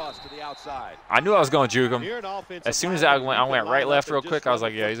 Quick toss to the outside. I knew I was going to juke him. As soon as I went right left real quick, I was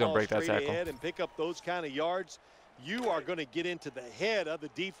like, yeah, he's going to break that tackle. And pick up those kind of yards. You are going to get into the head of the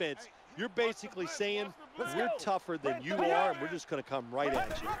defense. You're basically saying we're tougher than you are, and we're just going to come right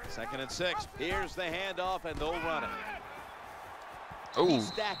at you. 2nd and 6. Here's the handoff, and they'll run it.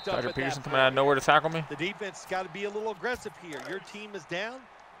 Oh, Dr. Peterson coming out of nowhere to tackle me. The defense has got to be a little aggressive here. Your team is down.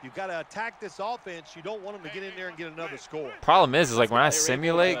 You've got to attack this offense. You don't want them to get in there and get another score. Problem is like when I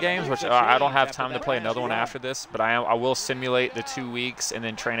simulate games, which I don't have time to play another one after this, but I will simulate the 2 weeks and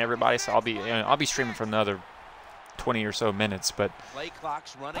then train everybody. So I'll be streaming for another 20 or so minutes. But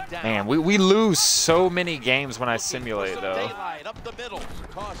man, we lose so many games when I simulate though. Up the middle,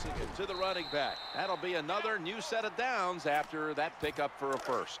 tossing it to the running back. That'll be another new set of downs after that pickup for a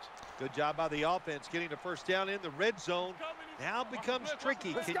 1st. Good job by the offense getting the 1st down in the red zone. Now it becomes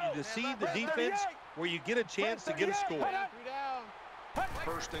tricky. Can you deceive the defense where you get a chance to get a score?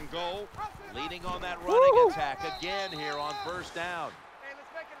 1st and goal. Leading on that running attack again here on 1st down. Hey,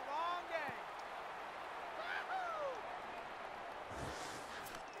 let's make it a long game.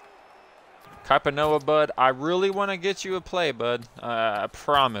 Carpanoa, bud, I really want to get you a play, bud. I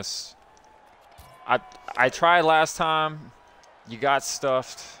promise. I tried last time. You got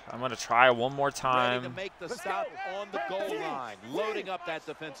stuffed. I'm going to try one more time. Ready to make the stop on the goal line. Loading up that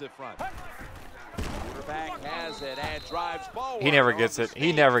defensive front. quarterback has it and drives forward. He never gets it.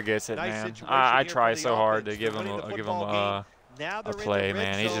 He never gets it, Nice man. situation I here try for the so hard to offense. give They're him winning the a football game. Now a they're in the play, red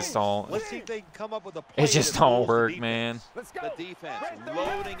man. He zone. just don't. Let's see if they can come up with a play It just that don't fools the work, defense. man. The defense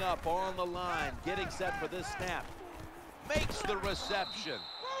loading up on the line, getting set for this snap. Makes the reception.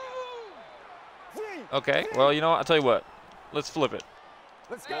 Okay, well, you know what? I'll tell you what. Let's flip it.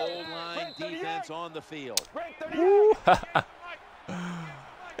 Goal line defense on the field.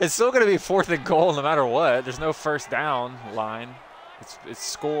 It's still going to be 4th and goal no matter what. There's no first down line. It's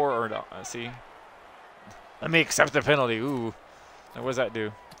score or no. See? Let me accept the penalty. Ooh. Now, what does that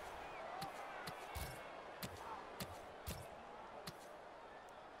do?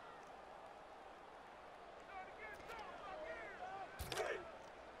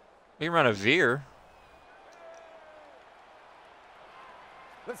 We can run a veer.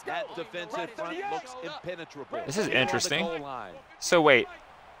 That defensive front looks impenetrable. This is Here on the interesting. goal line. So wait.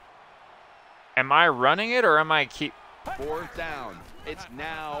 Am I running it or am I keep? 4th down. It's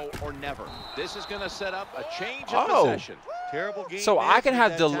now or never. This is going to set up a change of Oh. possession. Terrible game So I can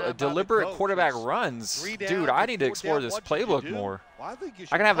have management that time by the deliberate coach. quarterback It's runs. 3 down, Dude, I need to 4 explore down. this What should you playbook do? more. Well, I think you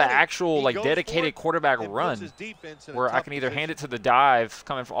I can should have an punt it. actual He like goes for dedicated it quarterback and puts run his defense in a where I tough can either hand position. it to the dive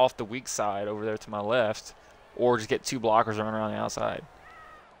coming off the weak side over there to my left, or just get 2 blockers running around the outside.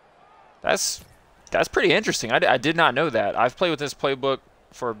 That's pretty interesting. I did not know that. I've played with this playbook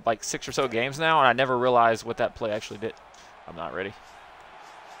for like 6 or so games now, and I never realized what that play actually did. I'm not ready.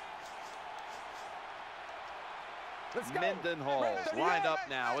 Mendenhall's lined up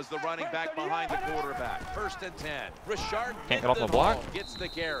now as the running back behind the quarterback. 1st and 10. Richard Can't get off the block. Mendenhall gets the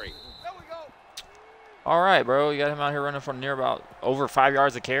carry. All right, bro. You got him out here running from near about over 5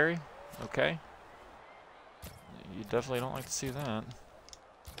 yards of carry. Okay. You definitely don't like to see that.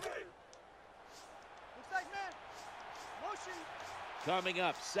 Coming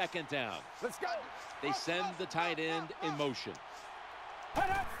up, 2nd down. Let's go. They send the tight end in motion.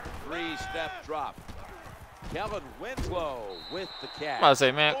 3-step drop. Kevin Winslow with the catch. I'm about to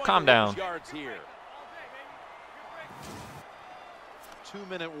say, man, calm down. Yards here.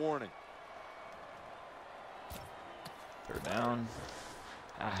 2-minute warning. 3rd down.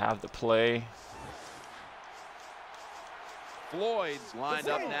 I have the play. Floyd's lined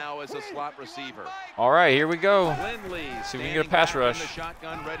up now as a slot receiver. All right, here we go. Lindley See if we can get a pass rush. The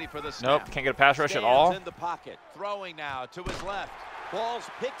shotgun ready for the snap. Nope, can't get a pass rush at Stands all. in the pocket, throwing now to his left. Ball's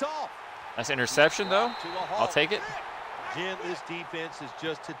picked off. That's interception, though. To a halt. I'll take it. Jim, this defense is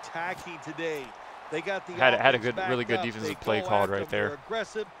just attacking today. They got the Had a offense good, backed really good up. defensive They play go called after right them. there. They're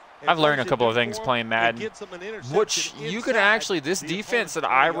aggressive. I've learned a If couple of they things do playing it Madden, gets them an interception which you can inside actually, this the defense that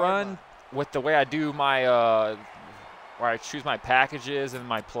opponent's I 20-yard run line. with the way I do my, where I choose my packages and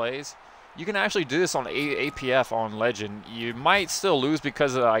my plays, you can actually do this on APF on Legend. You might still lose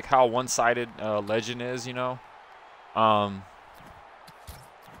because of like how one-sided Legend is, you know.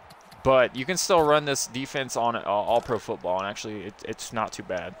 But you can still run this defense on All-Pro Football, and actually it's not too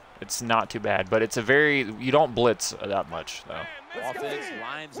bad. It's not too bad, but it's a you don't blitz that much though. Offense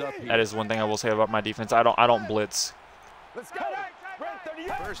lines up here. That is one thing I will say about my defense. I don't blitz. Let's go.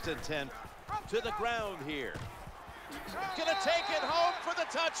 1st and 10 to the ground here. Gonna take it home for the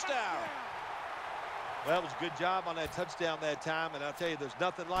touchdown. Well, it was a good job on that touchdown that time, and I'll tell you, there's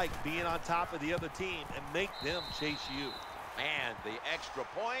nothing like being on top of the other team and make them chase you. And the extra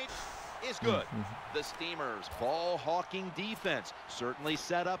point is good. The Steamers' ball-hawking defense certainly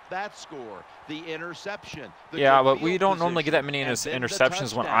set up that score. The interception. The Yeah, good but we field don't normally get that position, many and then the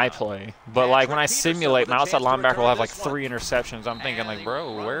interceptions when I touchdown. play. But like when I Patrick Peterson simulate, my with a outside chance to linebacker will have like return this 3 interceptions. I'm thinking And like, he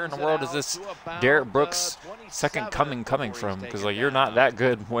bro, where in the runs it world is out this to about Derek Brooks the 27 second coming before from? he's Because taken like you're down. not that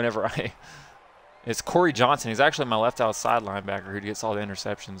good whenever I. It's Corey Johnson. He's actually my left outside linebacker who gets all the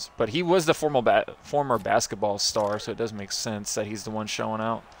interceptions. But he was the former basketball star, so it does make sense that he's the one showing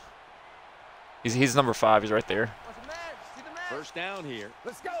out. He's number 5. He's right there. 1st down here.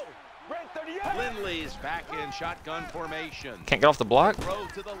 Let's go. Red 38. Lindley's back in shotgun formation. Can't get off the block. Throw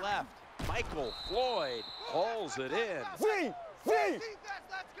to the left. Michael Floyd hauls it in. We. Let's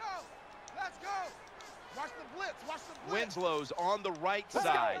go. Let's go. Watch the blitz. Watch the blitz. Winslow's on the right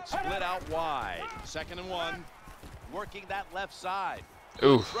side, split out wide. 2nd and 1, working that left side.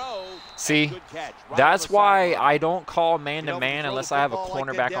 Ooh. Throw, See, good catch, right that's on the why sideline. I don't call You know, man-to-man when you throw unless the I have a football like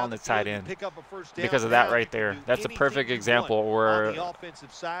that cornerback down on the field, tight you end. pick up a first down. Because of that Now right you can there. do That's a anything perfect you example want where. on the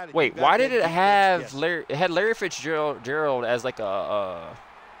offensive side, and Wait, you got why that did it defense, have yes. Larry? It had Larry Fitzgerald as like a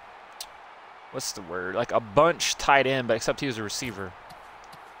what's the word? Like a bunch tight end, but except he was a receiver.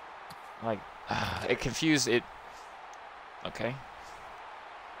 Like it confused it. Okay.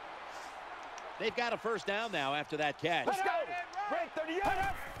 They've got a 1st down now after that catch. Let's go. Red 38.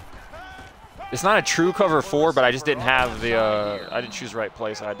 It's not a true cover 4, but I just didn't have the, I didn't choose the right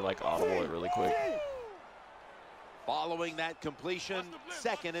place. So I had to like audible it really quick. Following that completion,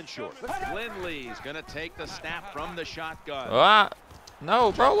 2nd and short. Lindley's going to take the snap from the shotgun.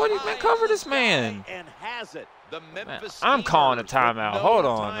 No, bro, what do you mean cover this man? And has it. The Memphis I'm calling a Steelers timeout. with no Hold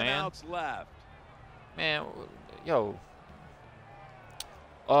on, man. timeouts left. Man, yo.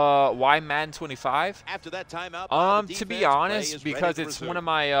 Why Madden 25? After that timeout, to be honest, because it's one of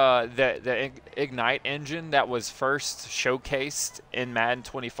my the Ignite engine that was first showcased in Madden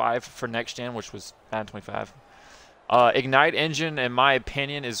 25 for next gen, which was Madden 25. Ignite engine, in my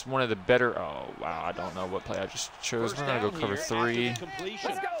opinion, is one of the better. Oh wow, I don't know what play I just chose. We're gonna go cover 3.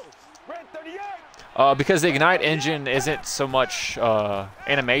 Because the Ignite engine isn't so much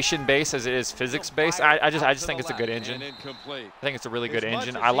animation based as it is physics based. I just think it's a good engine. I think it's a really good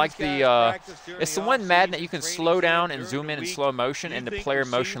engine. I like the it's the one Madden that you can slow down and zoom in slow motion, and the player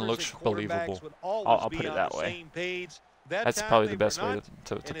motion looks believable. I'll put it that way. That's probably the best way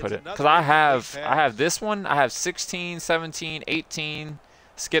to put it. Because I have this one. I have 16, 17, 18,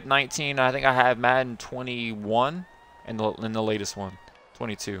 skip 19. I think I have Madden 21 in the latest one,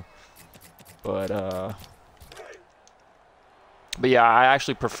 22. But yeah, I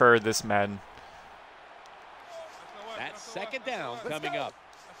actually prefer this Madden. That's 2nd down coming up.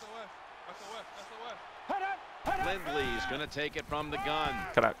 Lindley's going to take it from the gun.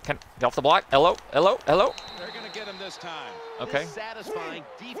 Can get off the block? Hello. They're going to get him this time. Okay. This satisfying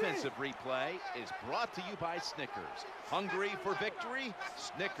defensive replay is brought to you by Snickers. Hungry for victory?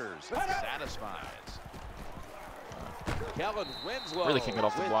 Snickers satisfies. Kellen Winslow Really can't get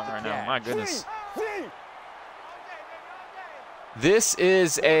off the block right now. My goodness. This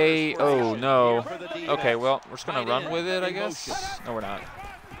is a... Oh, no. Okay, well, we're just going to run with it, I guess. No, we're not.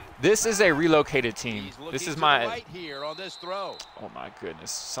 This is a relocated team. This is my... Oh, my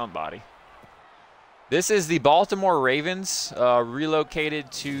goodness. Somebody. This is the Baltimore Ravens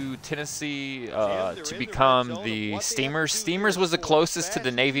relocated to Tennessee to become the Steamers. Steamers was the closest to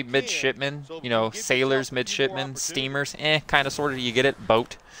the Navy midshipmen. You know, sailors, midshipmen, steamers. Kind of, sort of. You get it?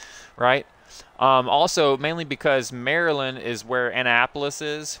 Boat, right? Also, mainly because Maryland is where Annapolis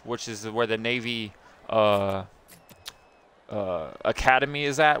is, which is where the Navy academy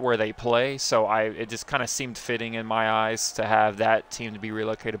is at, where they play. So it just kind of seemed fitting in my eyes to have that team to be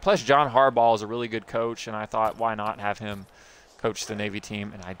relocated. Plus, John Harbaugh is a really good coach, and I thought, why not have him coach the Navy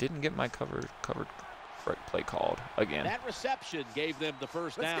team? And I didn't get my covered play called again. That reception gave them the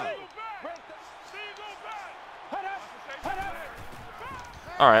first down.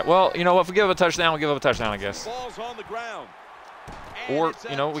 All right, well, you know what? If we give up a touchdown, we'll give up a touchdown, I guess. Ball's on the ground. Or,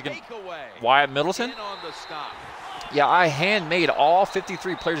 you know, we can... Wyatt Middleton? Yeah, I handmade all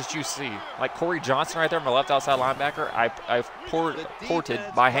 53 players that you see. Like Corey Johnson right there, my left outside linebacker, I ported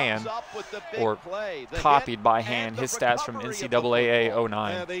by hand or copied by hand his stats from NCAA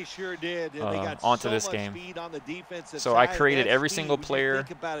 09 yeah, they sure did. onto this game. So I created every single player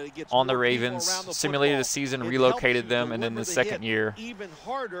on the Ravens, simulated a season, relocated them, and then the second year,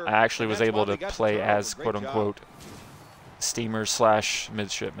 I actually was able to play as quote-unquote steamers /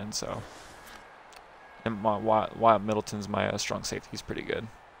 midshipmen. So. And Wyatt Middleton's my strong safety. He's pretty good.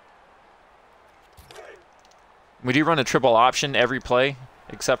 We do run a triple option every play,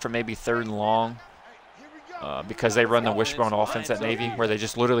 except for maybe 3rd and long, because they run the wishbone offense at Navy, where they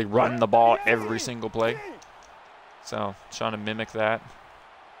just literally run the ball every single play. So, trying to mimic that.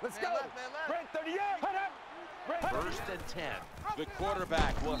 Let's go. 1st and 10. The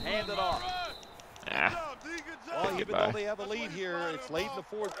quarterback will hand it off. Well, even though they have a lead here, it's late in the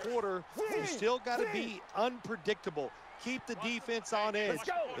 4th quarter. You still got to be unpredictable. Keep the defense on edge.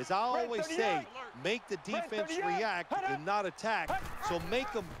 As I always say, make the defense react and not attack. So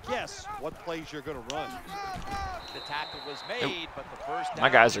make them guess what plays you're going to run. The tackle was made, but the first down. My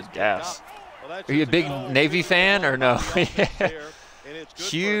guys are gas. Are you a big Navy fan or no?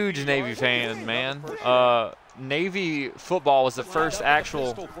 Huge Navy fan, man. Navy football was the first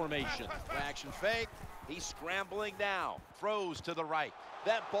actual formation. Action fake. He's scrambling now. Throws to the right.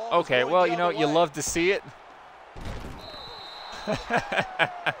 That ball. Okay, well, you know, you love to see it.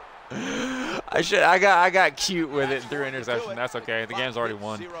 I got cute with it through interception. That's okay. The game's already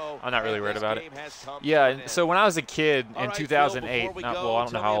won. I'm not really worried about it. Yeah, so when I was a kid in 2008, well, I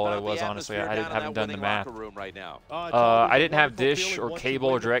don't know how old I was, honestly. I haven't done the math. I didn't have Dish or cable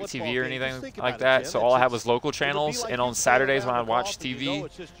or DirecTV or anything like that, so all I had was local channels. And on Saturdays when I watched TV,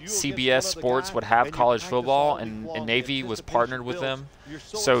 CBS Sports would have college football, and Navy was partnered with them.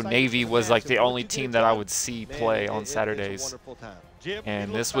 So Navy was like the only team that I would see play on Saturdays.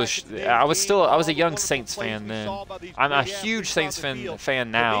 And this was, I was a young Saints fan then. I'm a huge Saints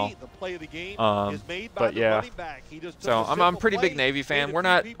fan now. play of the game is made by but the yeah. running back. He just So I'm a pretty big Navy fan. We're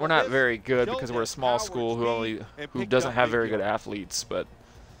not very good because we're a small school who doesn't have very good athletes, but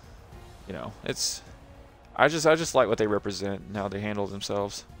you know, I just like what they represent and how they handle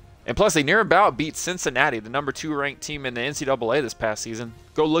themselves. And plus, they near about beat Cincinnati, the #2 ranked team in the NCAA this past season.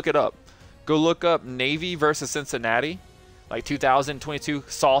 Go look it up. Go look up Navy versus Cincinnati, like 2022.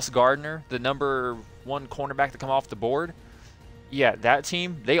 Sauce Gardner, the #1 cornerback to come off the board. Yeah, that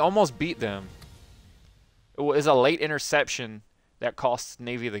team, they almost beat them. It was a late interception that cost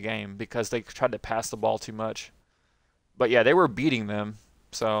Navy the game because they tried to pass the ball too much. But yeah, they were beating them.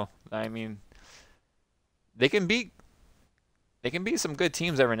 So, I mean, they can beat some good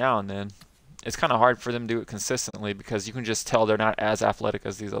teams every now and then. It's kind of hard for them to do it consistently because you can just tell they're not as athletic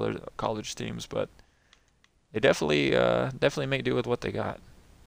as these other college teams, but they definitely make do with what they got.